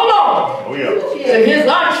 Amen. Hold on Oh, yeah. to his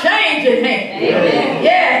unchanging hand. Amen.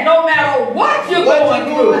 Yes, no matter what you're going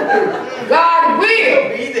through, God will.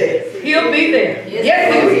 He'll be there.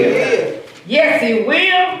 Yes, he will. Yes, he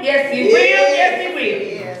will. Yes, he will. Yes, he will.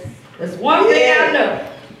 There's one thing I know.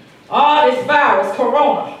 All this virus,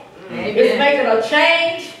 corona, it's making a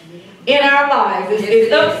change in our lives.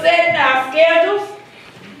 It's upsetting our schedules,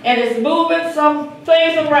 and it's moving some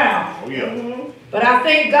things around. Oh, yeah. But I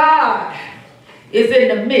think God is in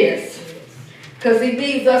the midst, because he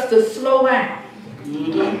needs us to slow down,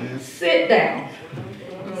 sit down,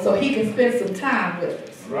 so he can spend some time with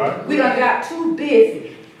us. Right. We done got too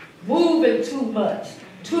busy, moving too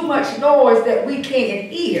much noise that we can't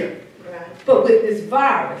hear. But with this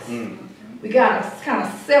virus, we got to kind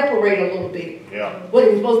of separate a little bit. Yeah. What,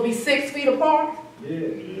 it was supposed to be 6 feet apart?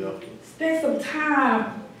 Yeah. Spend some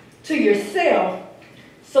time to yourself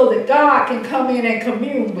so that God can come in and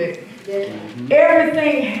commune with you.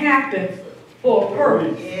 Everything happens for a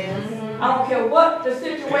purpose. I don't care what the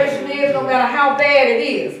situation is, no matter how bad it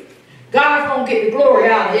is. God's going to get the glory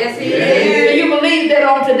out of it. Yes, he is. Do you believe that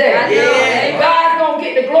on today? I know. God's going to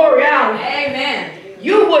get the glory out of it. Amen.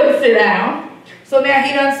 You wouldn't sit down, so now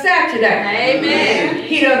he done sat you down. Amen.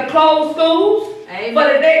 He done closed schools Amen.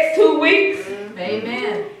 for the next 2 weeks.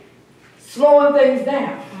 Amen. Slowing things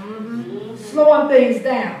down. Slowing things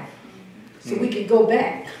down so we can go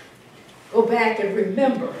back. Go back and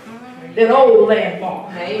remember that old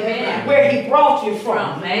landmark. Amen. Where he brought you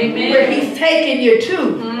from. Amen. Where he's taking you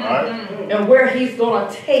to. Right. And where he's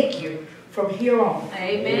going to take you from here on.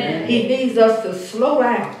 Amen. He needs us to slow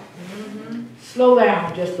down. Slow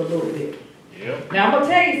down just a little bit. Yep. Now I'm going to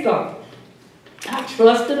tell you something. I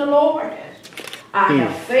trust in the Lord. I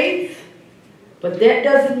have faith. But that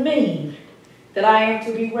doesn't mean that I am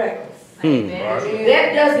to be reckless. Amen.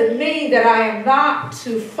 That doesn't mean that I am not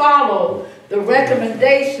to follow the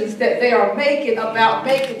recommendations that they are making about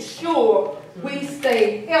making sure we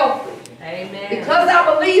stay healthy. Amen. Because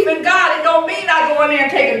I believe in God, it don't mean I go in there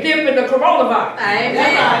and take a dip in the coronavirus.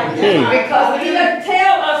 Amen. Because he doesn't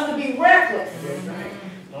tell us to be reckless.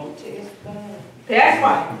 That's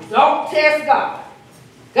right. Don't test God.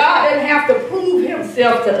 God doesn't have to prove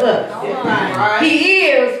himself to us. He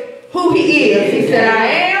is who he is. He said, I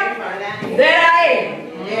am that I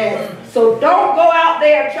am. So don't go out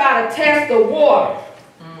there and try to test the water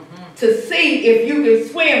to see if you can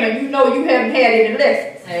swim and you know you haven't had any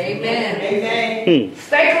lessons. Amen.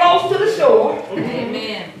 Stay close to the shore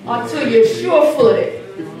until you're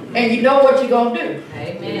sure-footed and you know what you're going to do.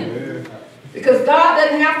 Amen. Because God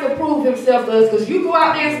doesn't have to prove himself to us. Because you go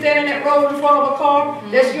out there and stand in that road in front of a car,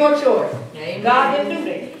 that's your choice. Amen. God didn't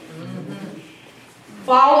do that.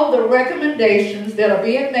 Follow the recommendations that are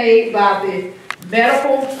being made by the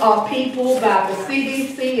medical people, by the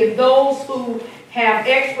CDC, and those who have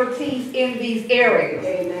expertise in these areas.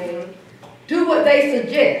 Amen. Do what they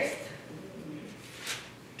suggest.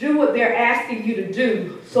 Do what they're asking you to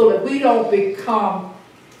do so that we don't become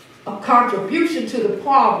a contribution to the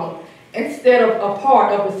problem instead of a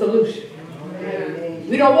part of the solution. Amen.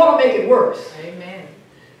 We don't want to make it worse. Amen.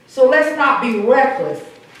 So let's not be reckless,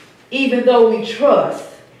 even though we trust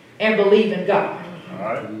and believe in God. All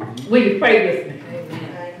right. Will you pray with me?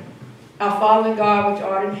 Our Father God, which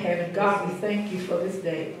art in heaven, God, we thank you for this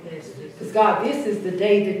day. Because God, this is the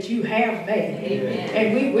day that you have made. Amen.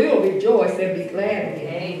 And we will rejoice and be glad in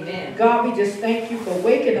it. Amen. God, we just thank you for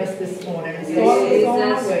waking us this morning and starting us on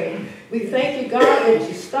our way. We thank you, God, that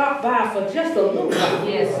you stopped by for just a little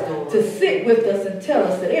while to sit with us and tell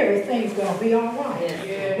us that everything's going to be all right.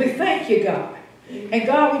 Yes. We thank you, God. And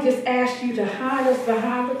God, we just ask you to hide us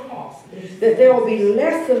behind the cross, that there will be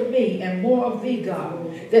less of me and more of thee,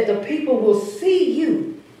 God, that the people will see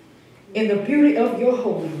you in the beauty of your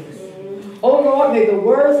holiness. Oh Lord, may the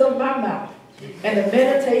words of my mouth and the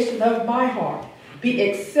meditation of my heart be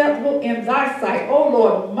acceptable in thy sight. Oh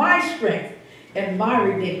Lord, my strength and my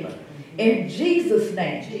redeemer. In Jesus'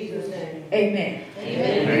 name. Amen.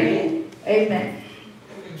 Amen. Amen.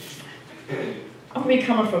 I'm going to be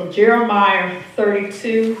coming from Jeremiah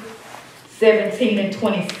 32, 17 and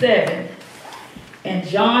 27, and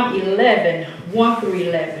John 11, 1 through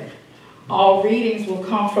 11. All readings will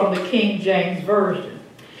come from the King James Version.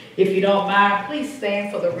 If you don't mind, please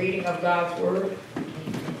stand for the reading of God's Word.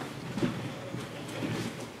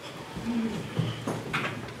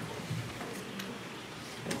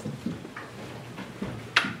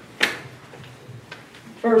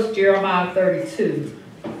 First, Jeremiah 32.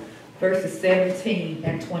 Verses 17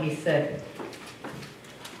 and 27.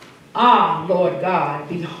 Ah, Lord God,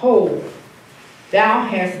 behold, thou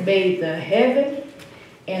hast made the heaven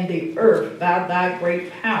and the earth by thy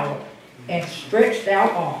great power, and stretched out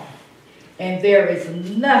arm, and there is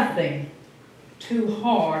nothing too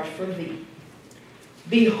hard for thee.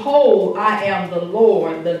 Behold, I am the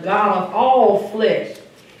Lord, the God of all flesh.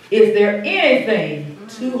 Is there anything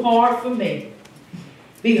too hard for me?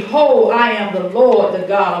 Behold, I am the Lord, the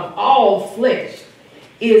God of all flesh.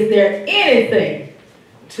 Is there anything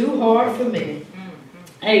too hard for me?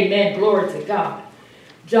 Amen. Glory to God.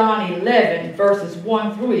 John 11, verses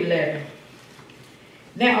 1 through 11.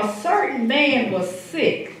 Now a certain man was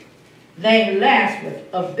sick, named Lazarus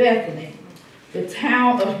of Bethany, the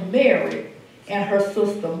town of Mary and her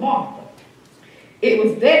sister Martha. It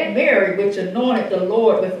was that Mary which anointed the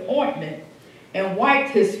Lord with ointment and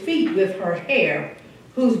wiped his feet with her hair,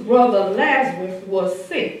 whose brother Lazarus was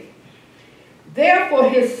sick. Therefore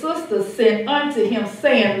his sister sent unto him,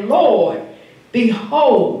 saying, Lord,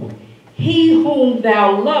 behold, he whom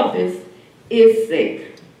thou lovest is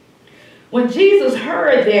sick. When Jesus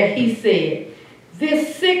heard that, he said,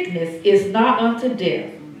 this sickness is not unto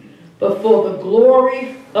death, but for the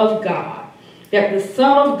glory of God, that the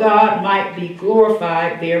Son of God might be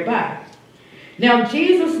glorified thereby. Now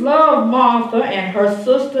Jesus loved Martha and her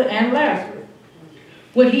sister and Lazarus.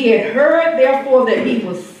 When he had heard, therefore, that he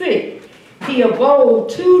was sick, he abode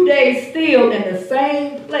 2 days still in the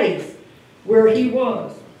same place where he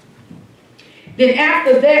was. Then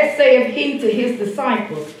after that saith he to his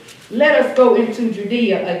disciples, let us go into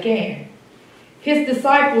Judea again. His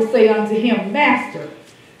disciples say unto him, Master,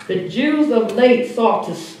 the Jews of late sought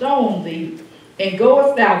to stone thee, and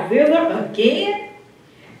goest thou thither again?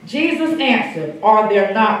 Jesus answered, Are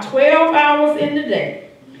there not 12 hours in the day?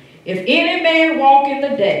 If any man walk in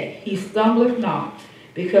the day, he stumbleth not,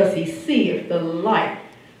 because he seeth the light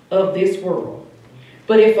of this world.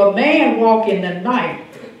 But if a man walk in the night,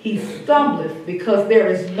 he stumbleth, because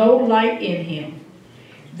there is no light in him.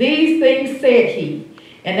 These things said he,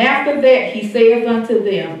 and after that he saith unto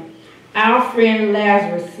them, Our friend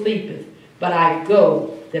Lazarus sleepeth, but I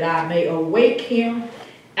go, that I may awake him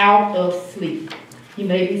out of sleep. He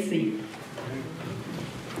may be seated.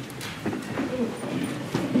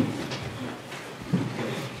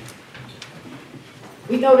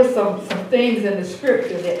 We notice some things in the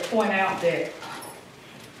scripture that point out that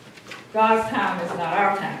God's time is not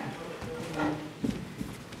our time.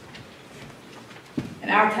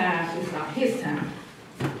 And our time is not his time.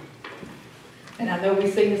 And I know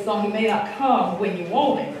we sing the song, he may not come when you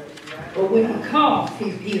want him, but when he comes,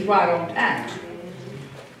 he's right on time.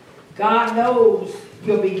 God knows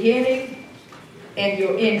your beginning and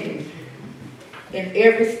your ending, and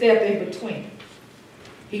every step in between.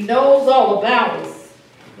 He knows all about us.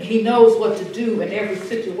 And he knows what to do in every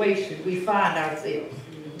situation we find ourselves.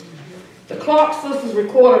 The Clark sisters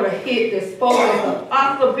recorded a hit that spoke of the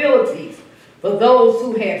possibilities for those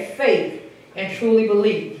who had faith and truly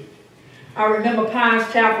believed. I remember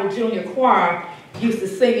Pines Chapel Junior Choir used to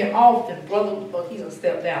sing it often. Brother, he's gonna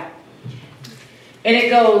step down. And it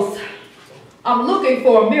goes, I'm looking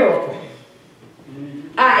for a miracle.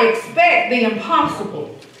 I expect the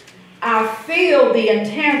impossible. I feel the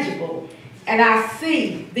intangible. and I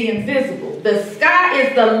see the invisible. The sky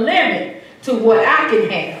is the limit to what I can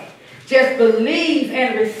have. Just believe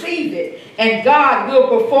and receive it, and God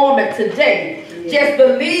will perform it today. Just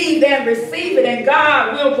believe and receive it, and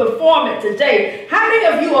God will perform it today. How many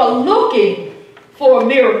of you are looking for a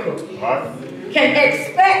miracle? Right. Can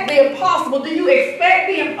expect the impossible? Do you expect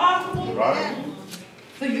the impossible? Right.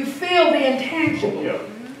 Do you feel the intangible? Yeah.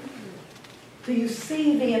 Do you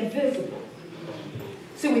see the invisible?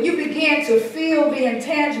 See, when you begin to feel the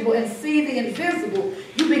intangible and see the invisible,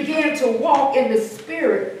 you begin to walk in the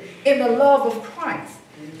spirit, in the love of Christ.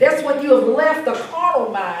 That's when you have left the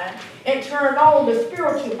carnal mind and turned on the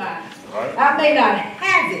spiritual mind. Right. I may not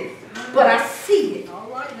have it, but I see it.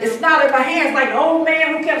 It's not in my hands like the old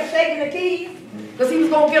man who kept shaking the keys because he was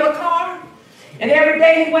going to get a car. And every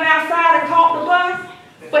day he went outside and caught the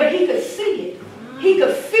bus, but he could see it. He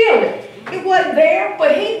could feel it. It wasn't there,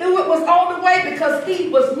 but he knew it was on the way because he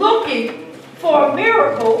was looking for a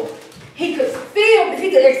miracle. He could feel,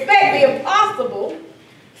 he could expect the impossible,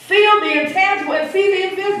 feel the intangible, and see the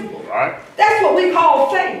invisible. Right. That's what we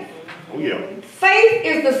call faith. Oh, yeah. Faith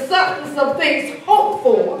is the substance of things hoped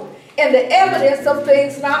for and the evidence of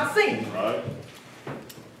things not seen. Right.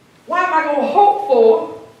 Why am I going to hope for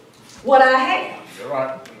what I have? You're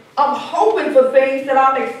right. I'm hoping for things that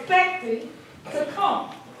I'm expecting to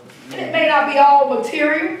come. And it may not be all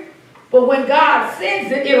material, but when God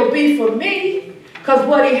sends it, it'll be for me, because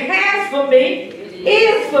what he has for me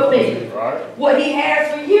is for me. Right. What he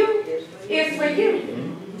has for you is for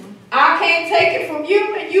you. I can't take it from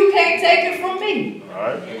you, and you can't take it from me.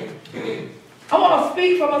 Right. I want to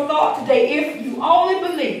speak from a thought today. If you only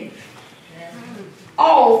believe,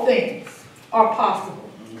 all things are possible.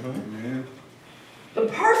 The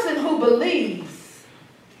person who believes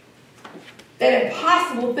that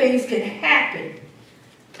impossible things can happen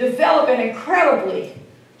develop an incredibly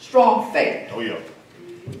strong faith. Oh, yeah.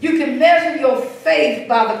 You can measure your faith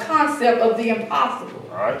by the concept of the impossible.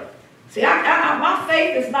 All right. See, my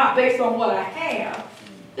faith is not based on what I have.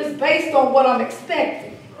 It's based on what I'm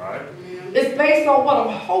expecting. Right. It's based on what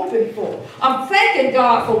I'm hoping for. I'm thanking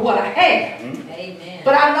God for what I have. Amen.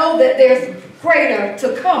 But I know that there's greater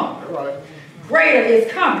to come. Right. Greater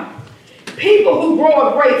is coming. People who grow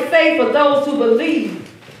a great faith are those who believe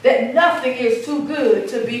that nothing is too good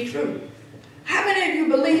to be true. How many of you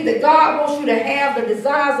believe that God wants you to have the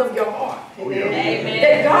desires of your heart? Oh, yeah. Amen.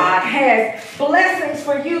 That God has blessings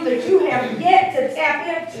for you that you have yet to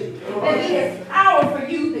tap into. That he has power for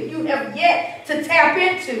you that you have yet to tap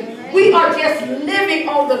into. We are just living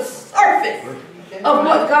on the surface of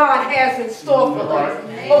what God has in store for us.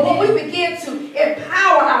 But when we begin to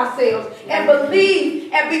empower ourselves and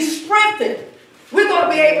believe and be strengthened, we're going to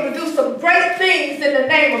be able to do some great things in the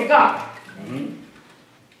name of God.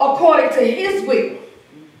 According to his will.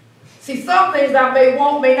 See, some things I may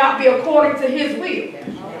want may not be according to his will.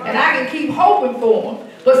 And I can keep hoping for him.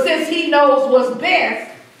 But since he knows what's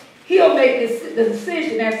best, he'll make the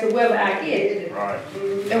decision as to whether I get it. Right.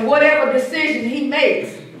 And whatever decision he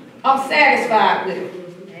makes, I'm satisfied with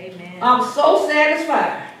it. Amen. I'm so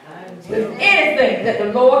satisfied with anything that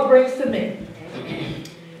the Lord brings to me.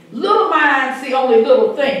 Little minds see only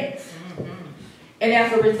little things. And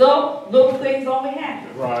as a result, little things only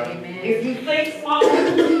happen. Right. Amen. If you think small,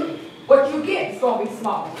 what you get is going to be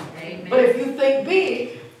small. Amen. But if you think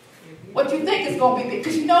big, what you think is going to be big.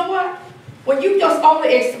 Because you know what? When you just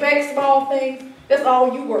only expect small things, that's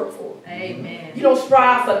all you work for. Amen. You don't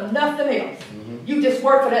strive for nothing else. You just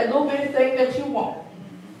work for that little bitty thing that you want.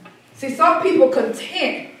 See, some people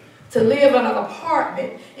content to live in an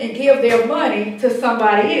apartment and give their money to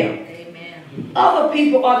somebody else. Other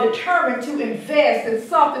people are determined to invest in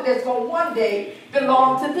something that's going to one day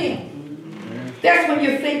belong to them. That's when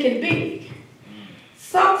you're thinking big.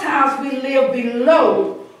 Sometimes we live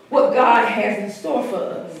below what God has in store for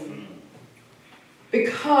us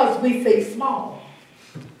because we think small.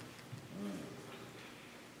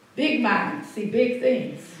 Big minds see big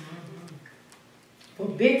things.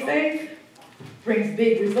 But big faith brings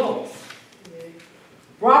big results.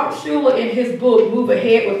 Robert Schuller, in his book, Move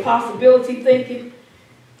Ahead with Possibility Thinking,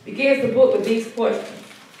 begins the book with these questions.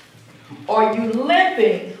 Are you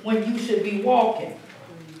limping when you should be walking?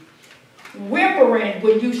 Whimpering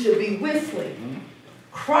when you should be whistling?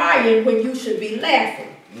 Crying when you should be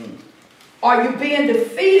laughing? Are you being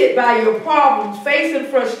defeated by your problems,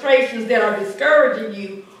 facing frustrations that are discouraging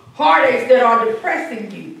you, heartaches that are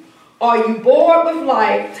depressing you? Are you bored with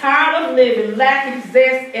life, tired of living, lacking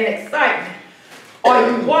zest and excitement?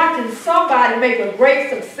 Are you watching somebody make a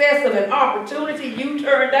great success of an opportunity you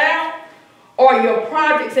turned down? Or your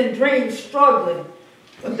projects and dreams struggling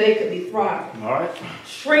when they could be thriving. All right.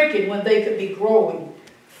 Shrinking when they could be growing.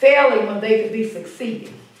 Failing when they could be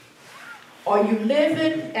succeeding. Are you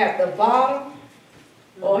living at the bottom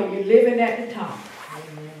or are you living at the top?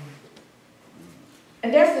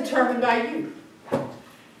 And that's determined by you.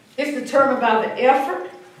 It's determined by the effort,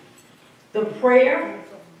 the prayer,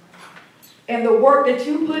 and the work that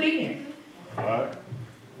you put in. All right.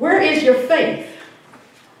 Where is your faith?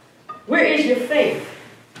 Where is your faith?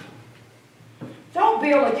 Don't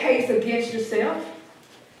build a case against yourself.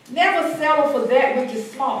 Never settle for that which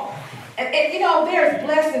is small. And you know, there's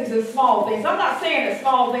blessings in small things. I'm not saying that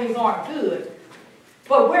small things aren't good.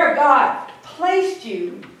 But where God placed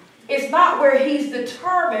you is not where He's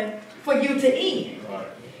determined for you to end. Right.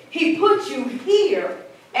 He put you here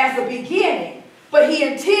as a beginning, but He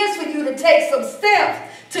intends for you to take some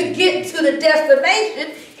steps to get to the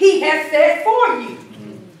destination He has set for you.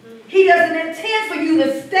 He doesn't intend for you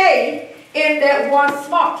to stay in that one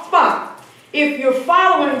spot. If you're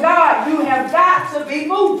following God, you have got to be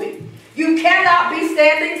moving. You cannot be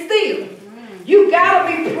standing still. You got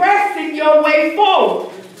to be pressing your way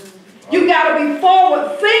forward. You got to be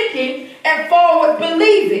forward thinking and forward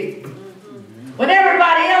believing. When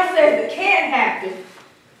everybody else says it can't happen,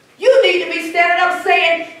 you need to be standing up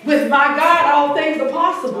saying, with my God, all things are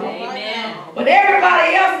possible. Amen. When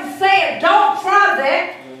everybody else is saying, don't try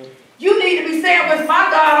that, you need to be saying, with my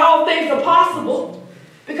God, all things are possible.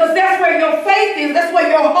 Because that's where your faith is. That's where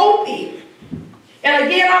your hope is. And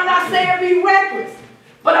again, I'm not saying be reckless.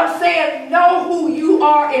 But I'm saying know who you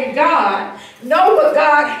are in God. Know what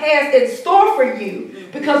God has in store for you.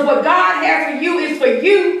 Because what God has for you is for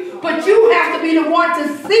you. But you have to be the one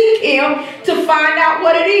to seek Him to find out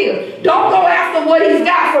what it is. Don't go after what He's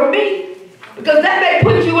got for me. Because that may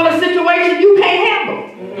put you in a situation you can't handle.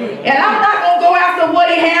 And I'm not going to go after what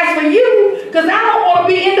He has for you. Because I don't want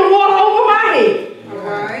to be in the water over my head.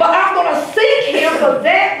 But I'm going to seek Him for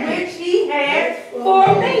that which He has for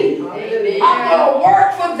me. I'm going to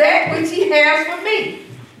work for that which He has for me.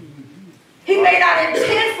 He may not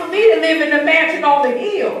intend for me to live in the mansion on the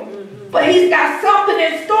hill, but He's got something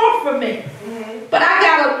in store for me. But I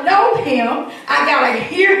got to know Him, I got to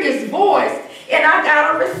hear His voice, and I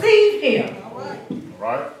got to receive Him.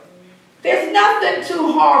 Right. There's nothing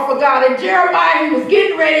too hard for God. In Jeremiah, He was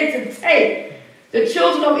getting ready to take the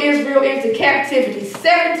children of Israel into captivity,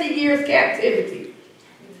 70 years captivity.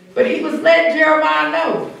 But He was letting Jeremiah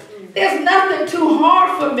know, there's nothing too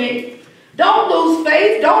hard for me. Don't lose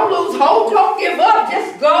faith. Don't lose hope. Don't give up.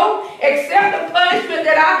 Just go, accept the punishment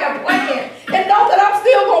that I got planned, and know that I'm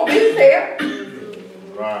still going to be there.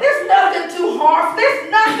 Right. There's nothing too hard. There's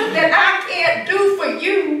nothing that I can't do for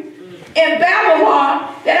you in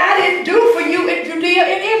Babylon that I didn't do for you in Judea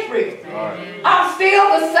and Israel. Right. I'm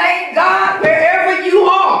still the same God wherever you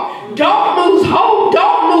are. Don't lose hope.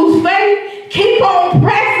 Don't lose faith. Keep on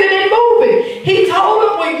pressing and moving. He told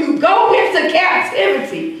them, when you go into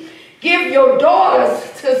captivity, give your daughters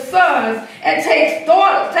to sons and take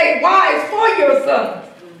wives for your sons.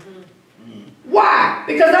 Why?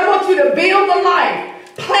 Because I want you to build a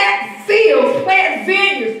life, plant fields, plant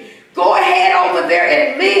vineyards. Go ahead over there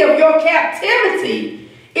and live. Your captivity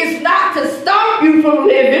is not to stop you from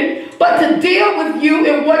living, but to deal with you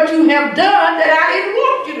in what you have done that I didn't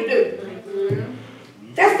want you to do.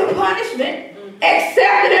 That's the punishment.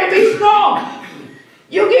 Accept it and be strong.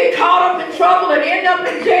 You get caught up in trouble and end up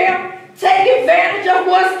in jail. Take advantage of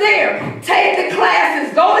what's there. Take the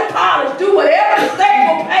classes. Go to college. Do whatever the state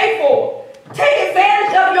will pay for. Take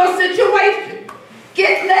advantage of your situation.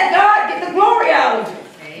 Let God get the glory out of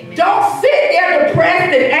it. Don't sit there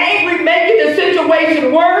depressed and angry, making the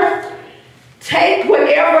situation worse. Take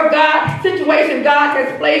whatever situation God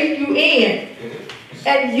has placed you in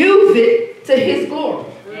and use it to His glory.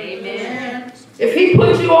 Amen. If He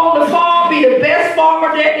put you on the farm, be the best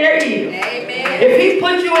farmer that there is. Amen. If He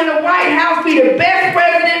put you in the White House, be the best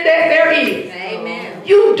president that there is. Amen.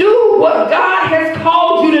 You do what God has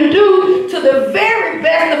called you to do to the very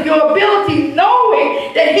best of your ability,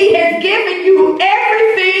 knowing that He has given you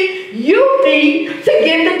everything you need to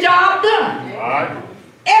get the job done. Right.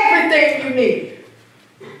 Everything you need.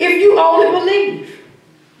 If you only believe,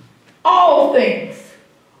 all things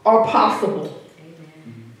are possible.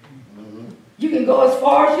 You can go as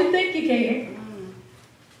far as you think you can.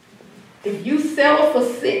 If you settle for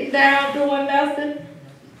sitting down doing nothing,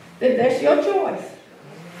 then that's your choice.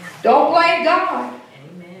 Don't blame God.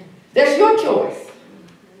 That's your choice.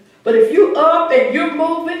 But if you're up and you're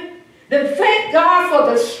moving, then thank God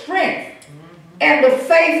for the strength and the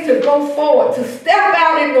faith to go forward, to step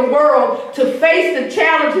out in the world, to face the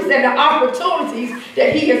challenges and the opportunities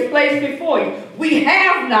that He has placed before you. We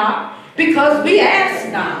have not because we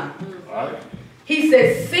ask not. Right. He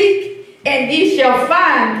said, seek and ye shall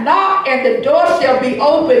find, knock and the door shall be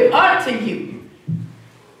opened unto you.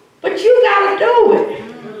 But you got to do it.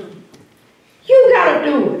 You got to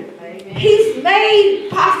do it. He's made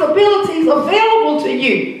possibilities available to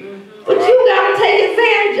you, but you got to take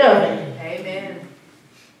advantage of it. Amen.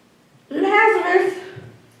 Lazarus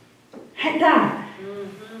had died.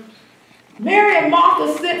 Mary and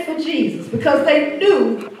Martha sent for Jesus because they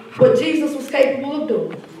knew what Jesus was capable of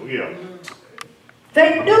doing. Oh, yeah.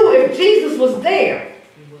 They knew if Jesus was there,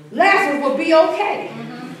 Lazarus would be okay.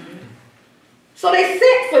 So they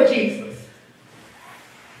sent for Jesus.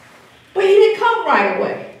 But he didn't come right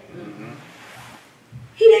away.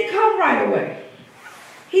 He didn't come right away.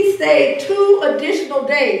 He stayed 2 additional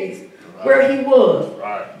days where he was.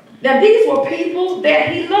 Right. Now, these were people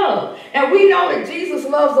that he loved. And we know that Jesus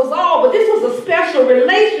loves us all, but this was a special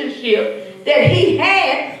relationship that he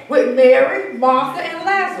had with Mary, Martha, and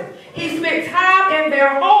Lazarus. He spent time in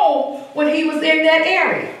their home when he was in that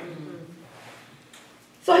area.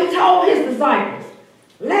 So he told his disciples,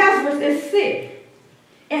 Lazarus is sick,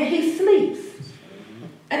 and he sleeps.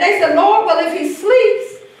 And they said, Lord, well, if he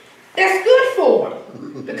sleeps, that's good for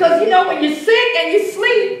him. Because, you know, when you're sick and you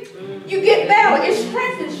sleep, you get better. It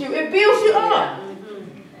strengthens you. It builds you up.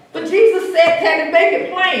 But Jesus said, had to make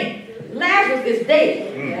it plain, Lazarus is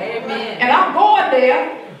dead. Amen. And I'm going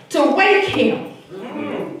there to wake him.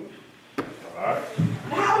 All right.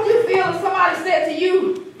 How would you feel if somebody said to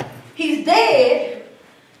you, he's dead,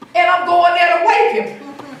 and I'm going there to wake him?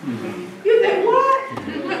 You think, what?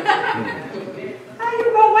 How you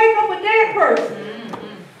going to wake up a dead person?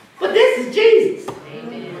 But this is Jesus.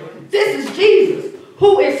 This is Jesus,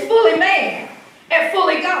 who is fully man and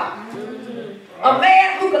fully God. A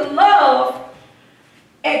man who can love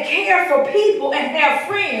and care for people and have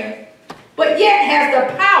friends, but yet has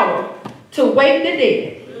the power to wake the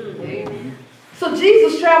dead. So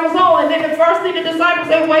Jesus travels on, and then the first thing the disciples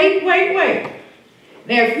say, wait.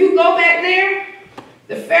 Now, if you go back there,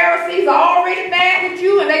 the Pharisees are already mad with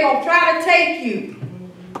you, and they're going to try to take you.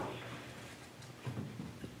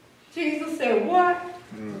 Jesus said, what?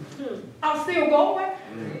 I'm still going.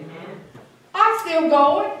 I'm still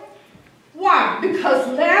going. Why? Because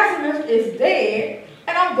Lazarus is dead,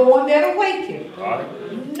 and I'm going there to wake him.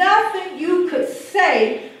 Right. Nothing you could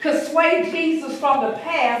say could sway Jesus from the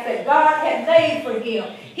path that God had made for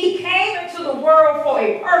him. He came into the world for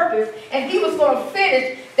a purpose, and he was going to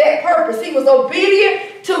finish that purpose. He was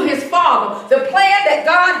obedient to his Father. The plan that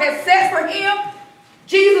God had set for him,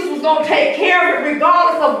 Jesus was going to take care of it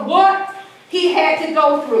regardless of what he had to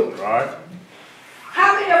go through. Right.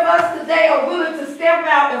 How many of us today are willing to step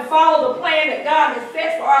out and follow the plan that God has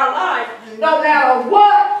set for our life, no matter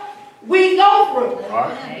what we go through?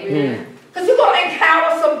 Right. Because you're going to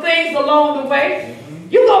encounter some things along the way.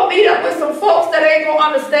 You're going to meet up with some folks that ain't going to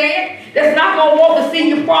understand, that's not going to want to see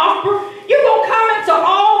you prosper. You're going to come into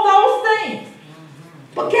all those things.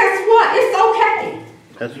 But guess what? It's okay.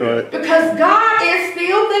 That's right. Because God is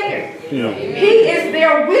still there. Yeah. He is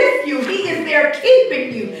there with you. He is there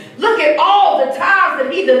keeping you. Look at all the times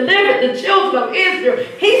that he delivered the children of Israel.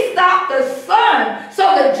 He stopped the sun so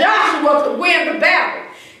that Joshua could win the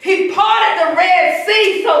battle. He parted the Red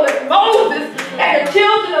Sea so that Moses and the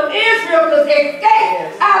children of Israel could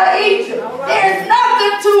escape out of Egypt. There's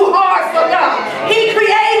nothing too hard for God. He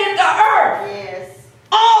created the earth.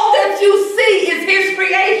 All that you see is his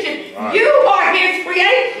creation. You are his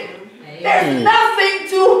creation. There's nothing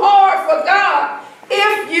too hard for God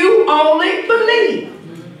if you only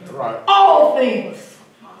believe. Right. All things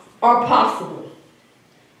are possible.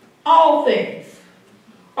 All things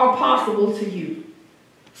are possible to you.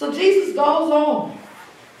 So Jesus goes on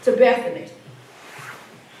to Bethany.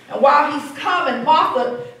 And while he's coming,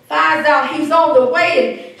 Martha finds out he's on the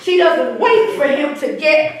way, and she doesn't wait for him to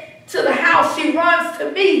get to the house. She runs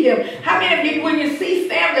to meet him. How many of you, when you see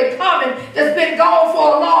family coming that's been gone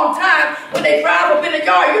for a long time, when they drive up in the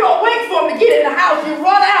yard, you don't wait for them to get in the house. You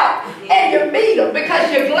run out and you meet them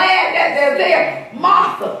because you're glad that they're there.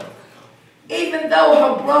 Martha, even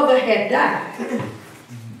though her brother had died,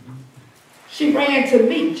 she ran to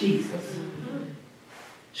meet Jesus.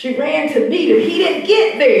 She ran to meet him. He didn't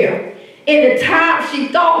get there in the time she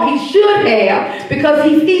thought he should have, because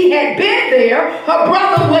if he had been there, her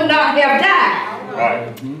brother would not have died.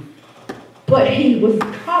 Right. But he was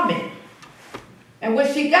coming. And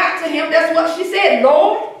when she got to him, that's what she said,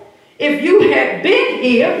 Lord, if you had been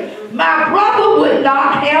here, my brother would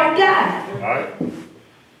not have died. Right.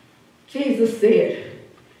 Jesus said,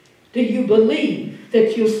 do you believe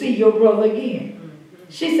that you'll see your brother again?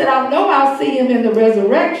 She said, I know I'll see him in the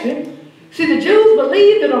resurrection. See, the Jews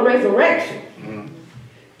believed in a resurrection.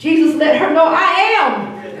 Jesus let her know, I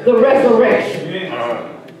am the resurrection.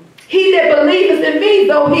 He that believeth in me,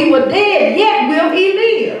 though he were dead, yet will he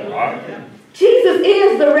live. Jesus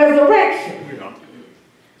is the resurrection.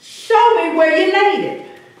 Show me where you laid it.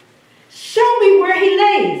 Show me where he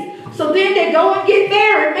lays. So then they go and get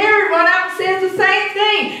Mary. Mary run out and says the same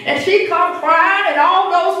thing. And she come crying, and all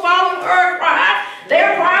those following her crying.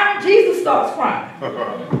 They're crying, Jesus starts crying.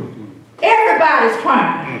 Everybody's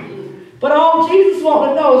crying. But all Jesus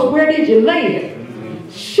wants to know is, where did you lay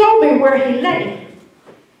it? Show me where he lay.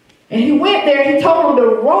 And he went there, he told them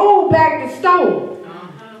to roll back the stone.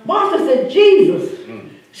 Martha said, Jesus,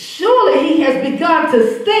 surely he has begun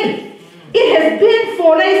to stink. It has been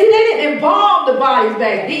 4 days. See, they didn't embalm the bodies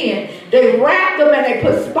back then. They wrapped them and they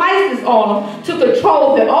put spices on them to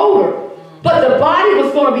control the odor. But the body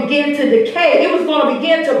was going to begin to decay. It was going to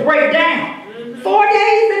begin to break down. 4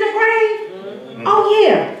 days in the grave? Oh,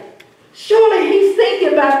 yeah. Surely he's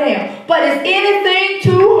thinking by now. But is anything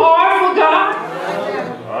too hard for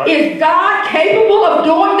God? Is God capable of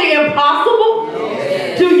doing the impossible?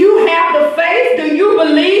 Do you have the faith? Do you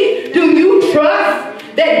believe? Do you trust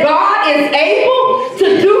that God is able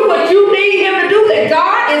to do what you need him to do? That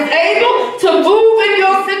God is able to move in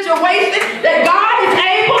your situation? That God is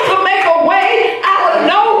able to make a way out of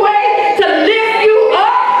no way, to lift you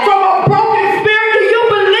up from a broken spirit? Do you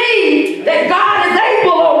believe that God is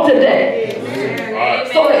able on today?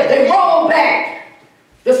 So they roll back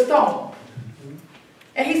the stone.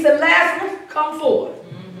 And he said, Lazarus, come forth.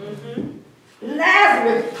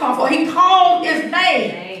 Lazarus, come forth. He called his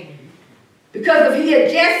name. Because if he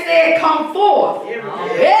had just said, come forth,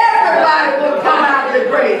 everybody would come out of the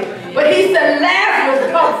grave. But he said,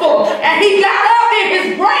 Lazarus, come forth. And he got up in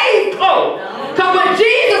his grave clothes. Because when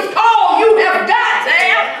Jesus called, you have got to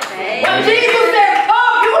answer. When Jesus said,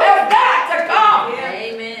 come, you have got to come.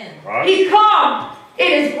 Amen. He come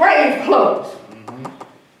in his grave clothes.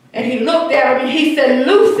 And he looked at him and he said,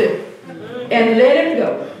 loose him and let him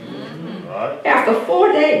go. After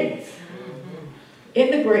 4 days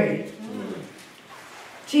in the grave,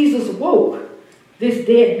 Jesus woke this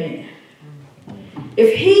dead man.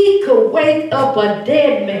 If he could wake up a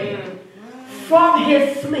dead man from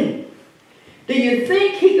his sleep, do you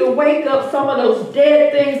think he could wake up some of those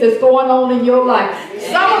dead things that's going on in your life?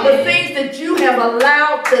 Some of the things that you have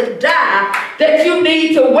allowed to die that you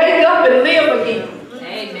need to wake up and live again.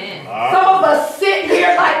 Amen. Some of us sit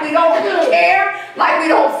here like we don't care, like we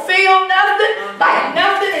don't feel nothing, like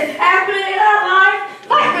nothing is happening in our life,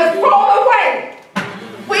 like we're thrown away.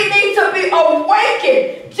 We need to be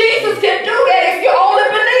awakened. Jesus can do that if you only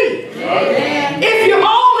believe. Amen. If you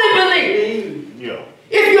only believe. Yeah.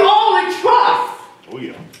 If you only trust. Oh,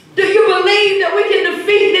 yeah. Do you believe that we can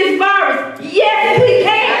defeat this virus? Yes, we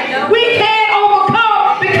can. We can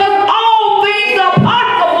overcome, because all things are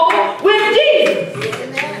possible with Jesus.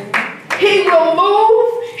 He will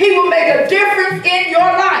move. He will make a difference in your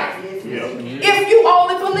life. If you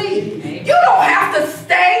only believe. You don't have to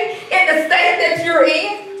stay in the state that you're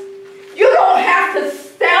in. You don't have to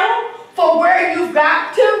settle for where you've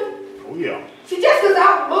got to. Oh, yeah. See, just because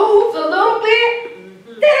I've moved a little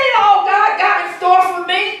bit, that ain't all God got in store for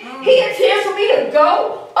me. He intends for me to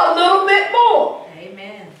go a little bit more.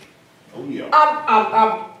 Amen. Oh, yeah.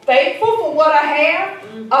 I'm thankful for what I have.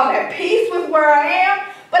 I'm at peace with where I am.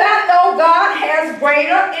 But I know God has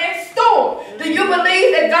greater in store. Do you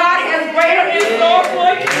believe that God has greater in store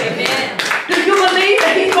for you? Amen. Do you believe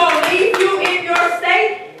that he's going to leave you in your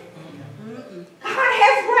state? God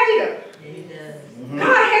has greater.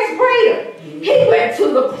 God has greater. He went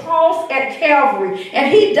to the cross at Calvary and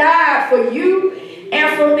he died for you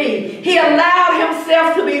and for me. He allowed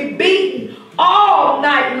himself to be beaten all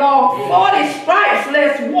night long. 40 stripes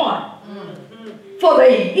less one for the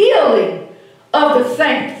healing of the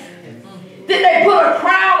saints. Then they put a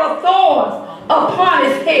crown of thorns upon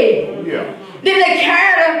his head. Yeah. Then they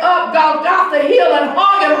carried him up Golgotha hill and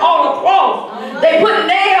hung him on a cross. They put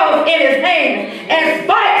nails in his hands and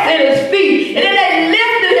spikes in his feet. And then they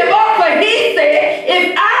lifted him up, for he said,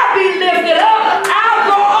 if I be lifted up, I'll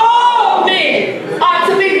draw all men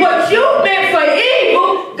unto me. What you meant for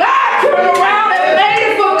evil, God turned around and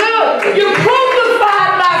made it for good. You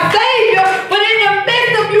crucified my Savior, but in the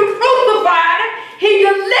midst of you crucifying him, he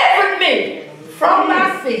delivered me from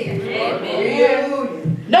my sin.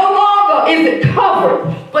 Amen. No longer is it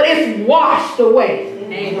covered, but it's washed away.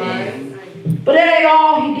 Amen. But that ain't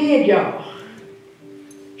all he did, y'all.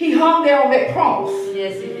 He hung there on that cross.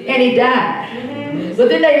 Yes, he did. And he died. Mm-hmm. But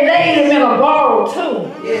then they laid him in a borrowed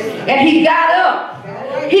tomb. Yes. And he got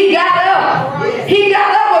up. He got up. He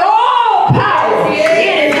got up with all power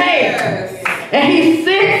in his hands.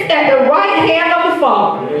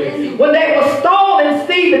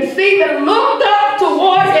 received and looked up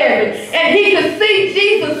toward heaven, and he could see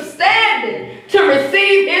Jesus standing to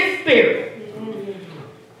receive his spirit.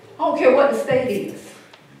 I don't care what the state is,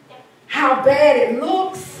 how bad it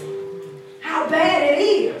looks, how bad it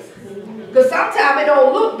is. Because sometimes it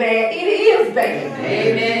don't look bad, it is bad.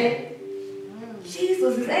 Amen.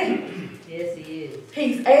 Jesus is able. Yes, he is.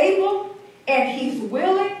 He's able and he's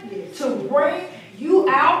willing to bring you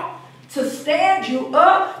out, to stand you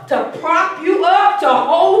up, to prop you up, to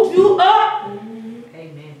hold you up.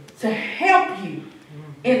 Amen. To help you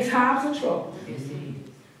in times of trouble. Yes, he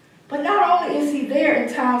is. But not only is he there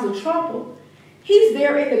in times of trouble, he's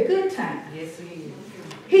there in the good times. Yes, he is.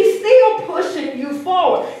 He's still pushing you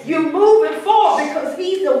forward. You're moving forward because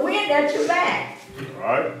he's the wind at your back.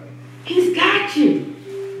 Right. He's got you.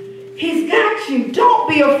 He's got you. Don't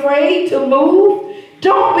be afraid to move.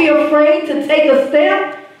 Don't be afraid to take a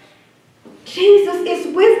step. Jesus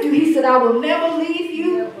is with you. He said, I will never leave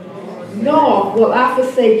you, nor will I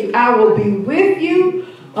forsake you. I will be with you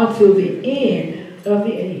until the end of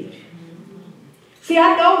the age. See,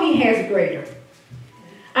 I know he has greater.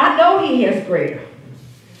 I know he has greater.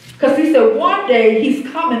 Because he said one day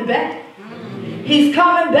he's coming back. He's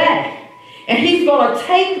coming back. And he's going to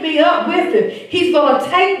take me up with him. He's going to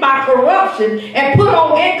take my corruption and put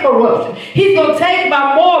on incorruption. He's going to take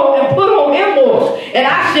my mortal and put on immortal. And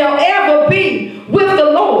I shall ever be with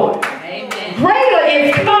the Lord. Amen. Greater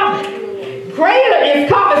is coming. Greater is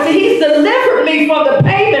coming. See, he's delivered me from the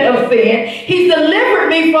payment of sin. He's delivered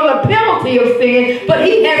me from the penalty of sin. But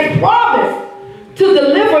he has promised to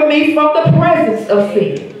deliver me from the presence of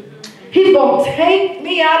sin. He's going to take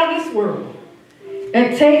me out of this world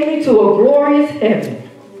and take me to a glorious heaven.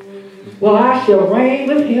 Well, I shall reign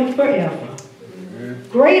with him forever.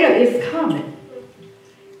 Greater is coming.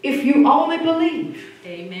 If you only believe.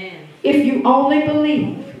 Amen. If you only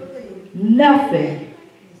believe, nothing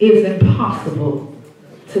is impossible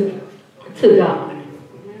to God.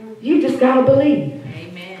 You just got to believe.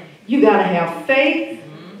 Amen. You got to have faith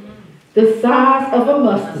the size of a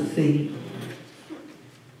mustard seed.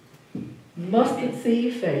 Mustard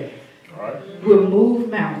seed faith will move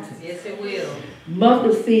mountains. Yes, it will.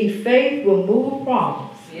 Mustard seed faith will move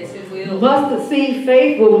problems. Yes, it will. Mustard seed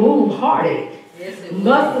faith will move heartache. Yes, it will.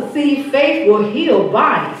 Mustard seed faith will heal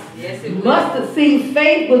bodies. Yes, it will. Mustard seed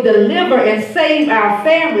faith will deliver and save our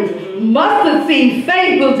families. Mustard seed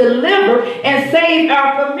faith will deliver and save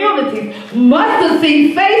our communities. Mustard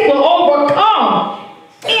seed faith will overcome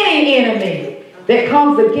any enemy that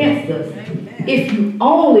comes against us. If you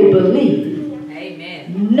only believe.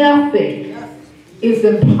 Nothing is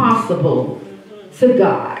impossible to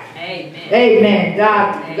God. Amen. Amen.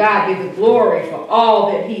 God be the glory for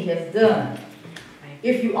all that he has done.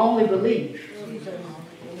 If you only believe.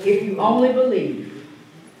 If you only believe.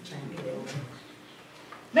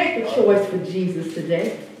 Make a choice for Jesus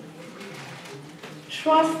today.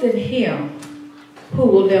 Trust in him who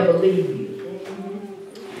will never leave you.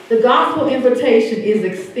 The gospel invitation is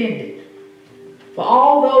extended. For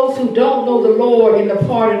all those who don't know the Lord in the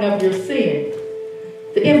pardon of your sin,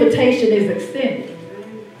 the invitation is extended.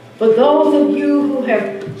 For those of you who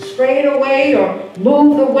have strayed away or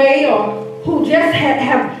moved away or who just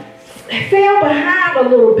have fell behind a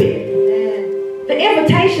little bit, the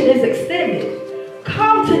invitation is extended.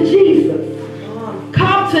 Come to Jesus.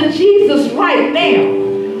 Come to Jesus right now.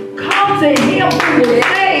 Come to him who will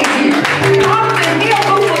save you. Come to him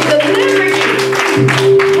who will deliver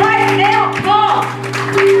you. Right now, come.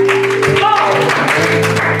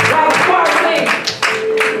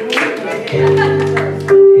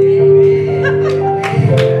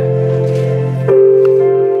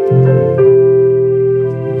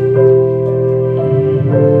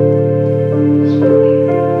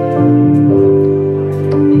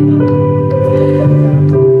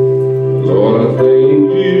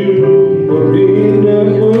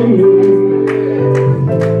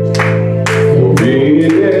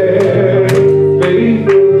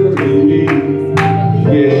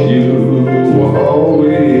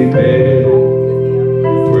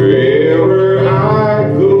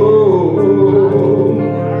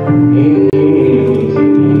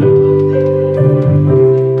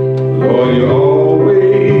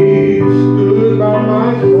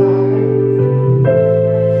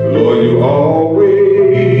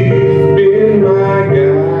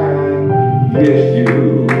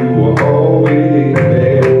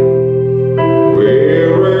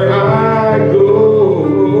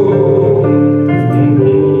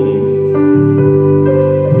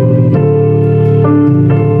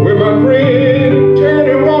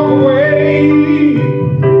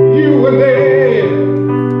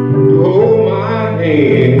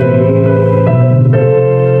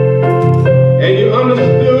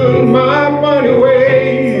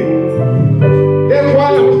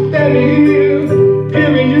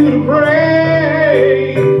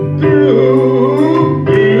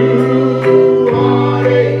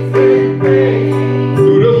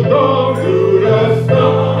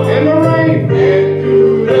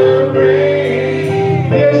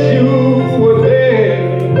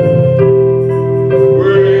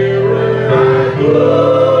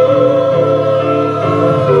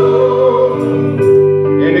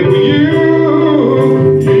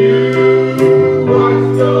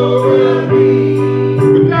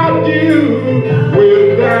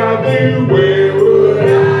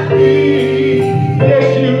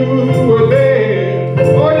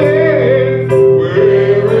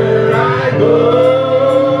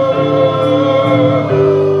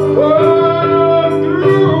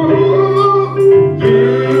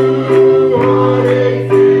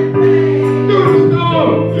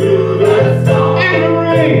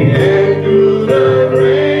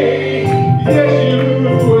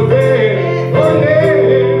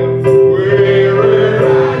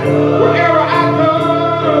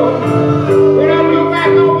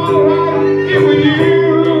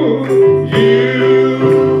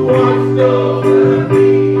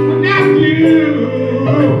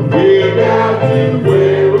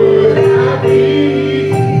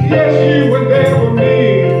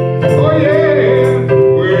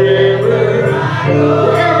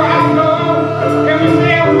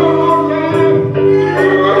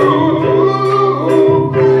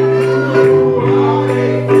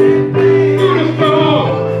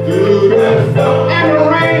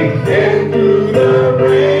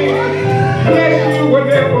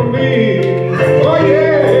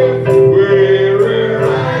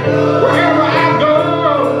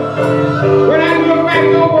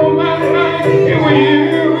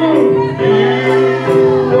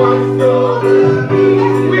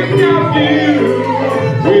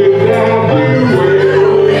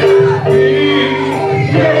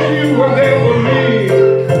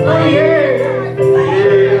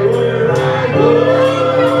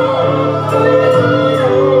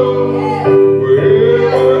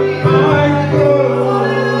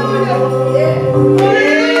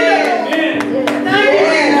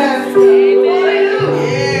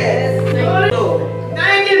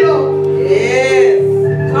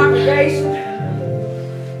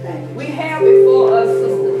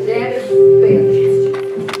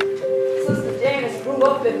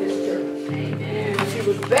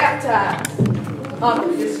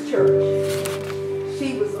 under this church.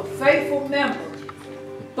 She was a faithful member,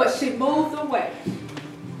 but she moved away.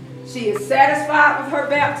 She is satisfied with her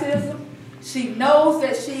baptism. She knows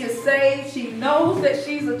that she is saved. She knows that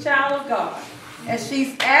she's a child of God. And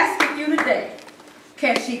she's asking you today,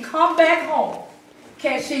 can she come back home?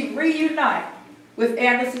 Can she reunite with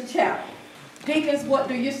Anderson Chapel? Deacons, what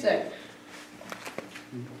do you say?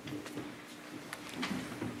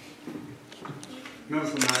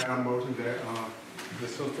 Minister Knight, I motion that the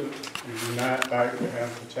sister unite back to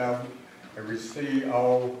Anderson Chapel and receive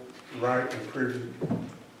all right and privilege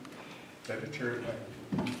that the church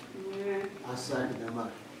has. I second that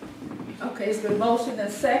motion. Okay, it's been motioned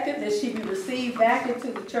and second that she be received back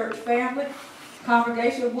into the church family.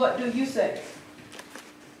 Congregation, what do you say?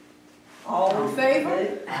 All in favor?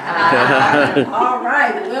 All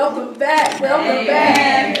right, welcome back, welcome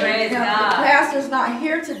back. Praise Now, God. the pastor's not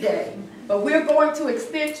here today, but we're going to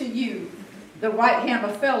extend to you the right hand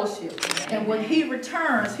of fellowship. And when he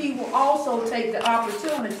returns, he will also take the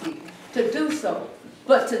opportunity to do so.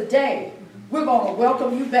 But today, we're going to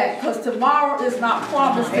welcome you back because tomorrow is not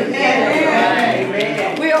promised to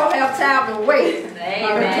anyone. We don't have time to wait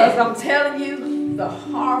because I'm telling you, the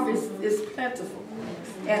harvest is plentiful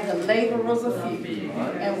and the laborers are few.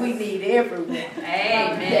 And we need everyone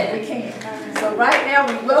that we can. So right now,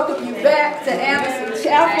 we welcome you back to Anderson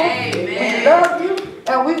Chapel. We love you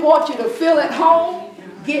and we want you to feel at home,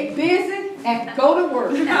 get busy, and go to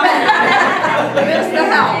work. Minister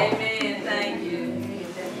Howell. Amen. Thank you.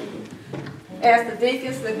 Ask the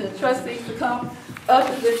deacons and the trustees to come.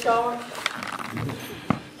 Ushers in charge.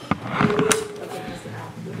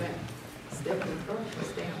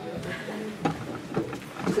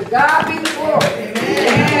 To God be the glory.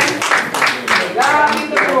 Amen. To God be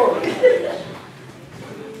the glory.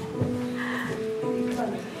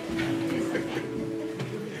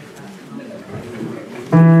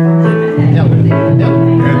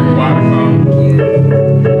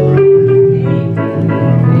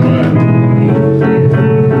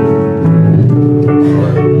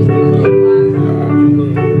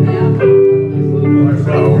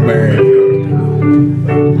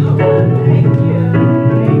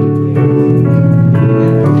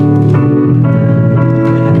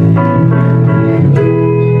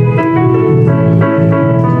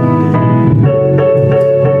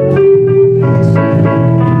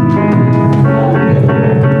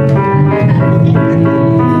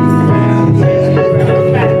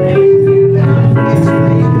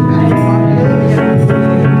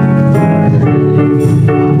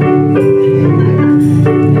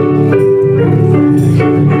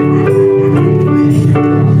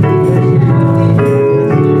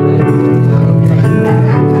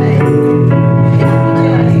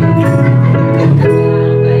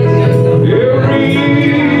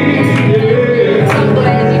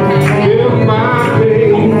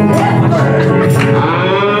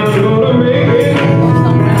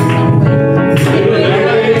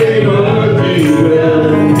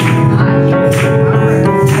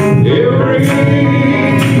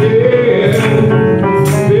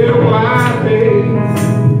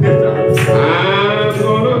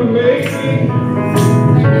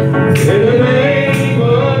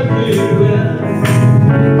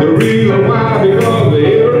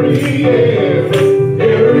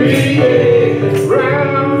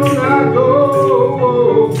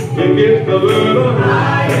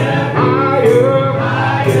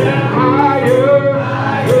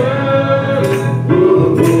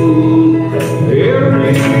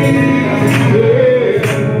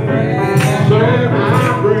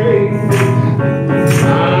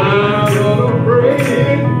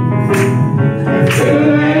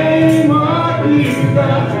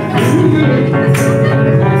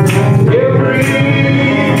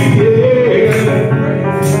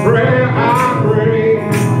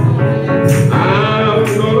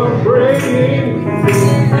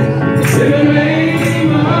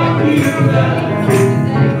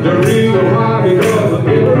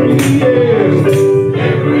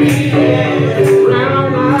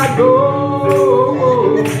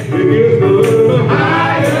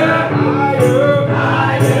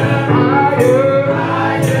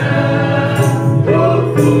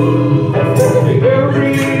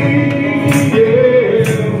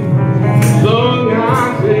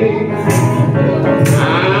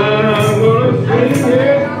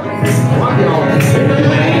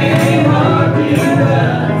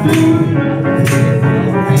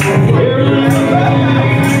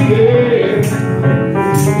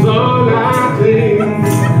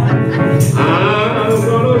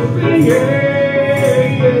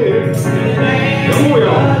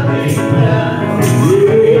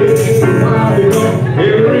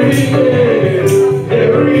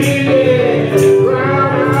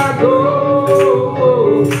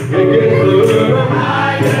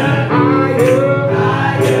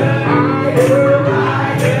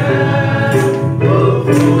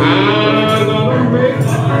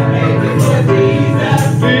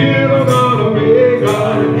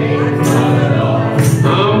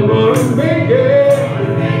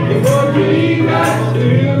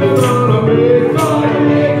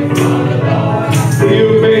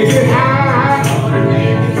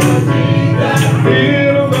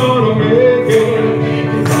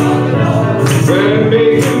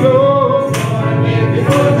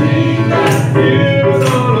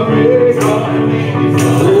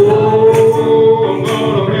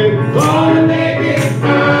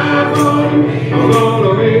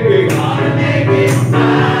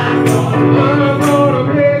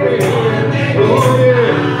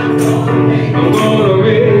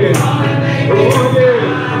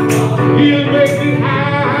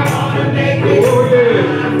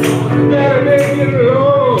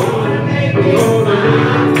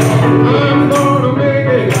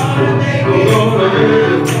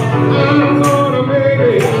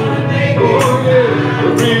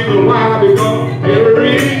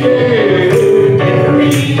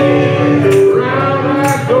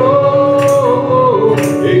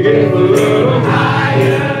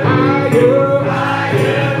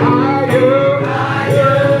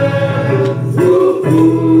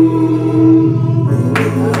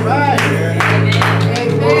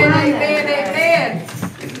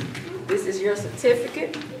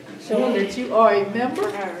 you are a member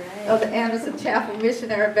of the Anderson Chapel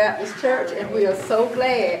Missionary Baptist Church, and we are so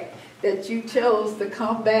glad that you chose to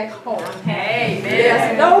come back home. Amen.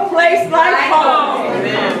 There's no place like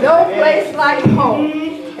home. No place like home.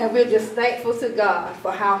 And we're just thankful to God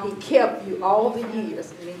for how he kept you all the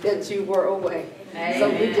years that you were away. Amen. So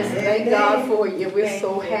we just thank God for you. We're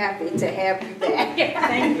so happy to have you back.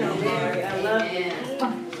 Thank you, Margaret. I love you.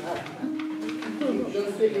 You're going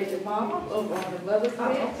to sit with your mama over on the mother's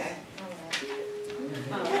bed. Okay.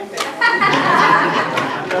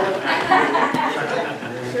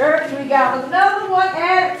 Church, we got another one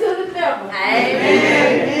added to the number.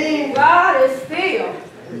 Amen. God is still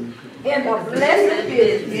in the blessed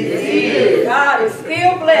business. Yes, he is. God is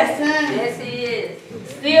still blessing. Yes, he is.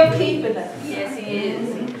 Still keeping us. Yes, he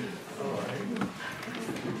is.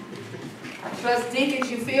 Trust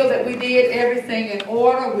deacons, you feel that we did everything in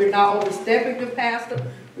order. We're not overstepping the pastor.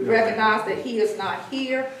 We recognize that he is not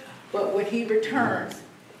here, but when he returns,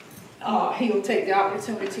 he'll take the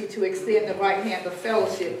opportunity to extend the right hand of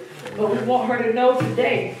fellowship. But we want her to know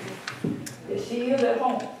today that she is at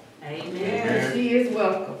home. Amen. And she is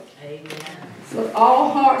welcome. Amen. So if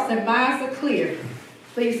all hearts and minds are clear,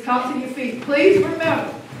 please come to your feet. Please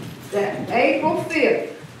remember that April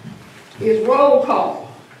 5th is roll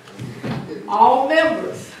call. All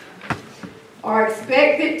members are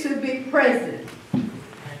expected to be present.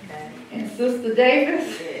 And Sister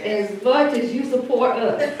Davis, as much as you support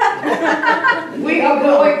us, we are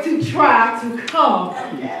going to try to come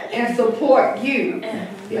and support you.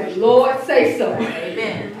 If the Lord say so.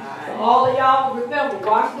 Amen. So all of y'all remember,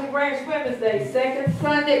 Washington Branch Women's Day, second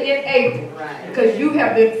Sunday in April. Because you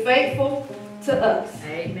have been faithful to us.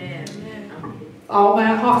 Amen. All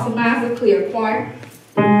my hearts and minds are clear. Choir.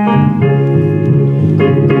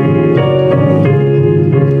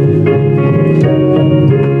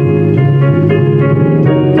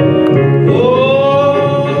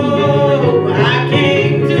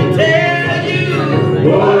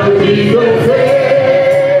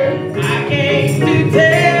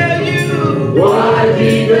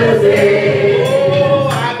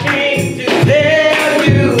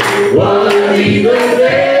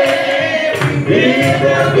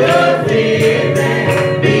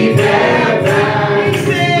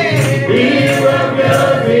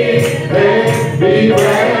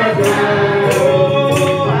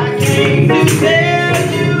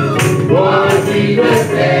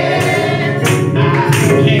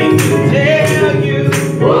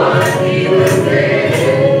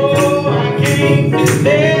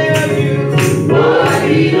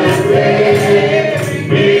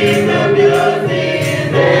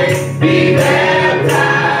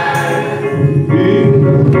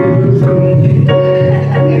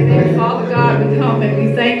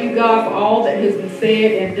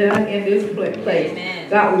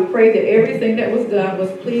 God, we pray that everything that was done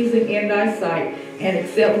was pleasing in thy sight and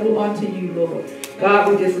acceptable unto you, Lord.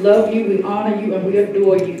 God, we just love you, we honor you, and we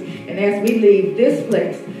adore you. And as we leave this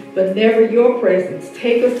place, but never your presence,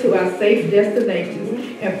 take us to our safe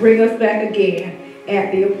destinations and bring us back again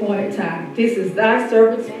at the appointed time. This is thy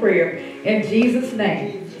servant's prayer in Jesus'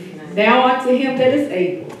 name. Now unto him that is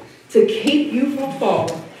able to keep you from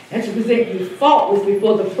falling and to present you faultless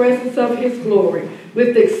before the presence of his glory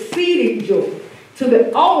with exceeding joy. To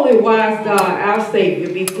the only wise God, our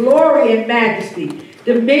Savior, be glory and majesty,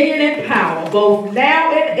 dominion and power, both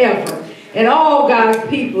now and ever. And all God's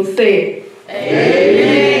people said,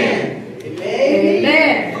 Amen. Amen.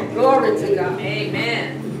 Amen. Glory to God. Amen.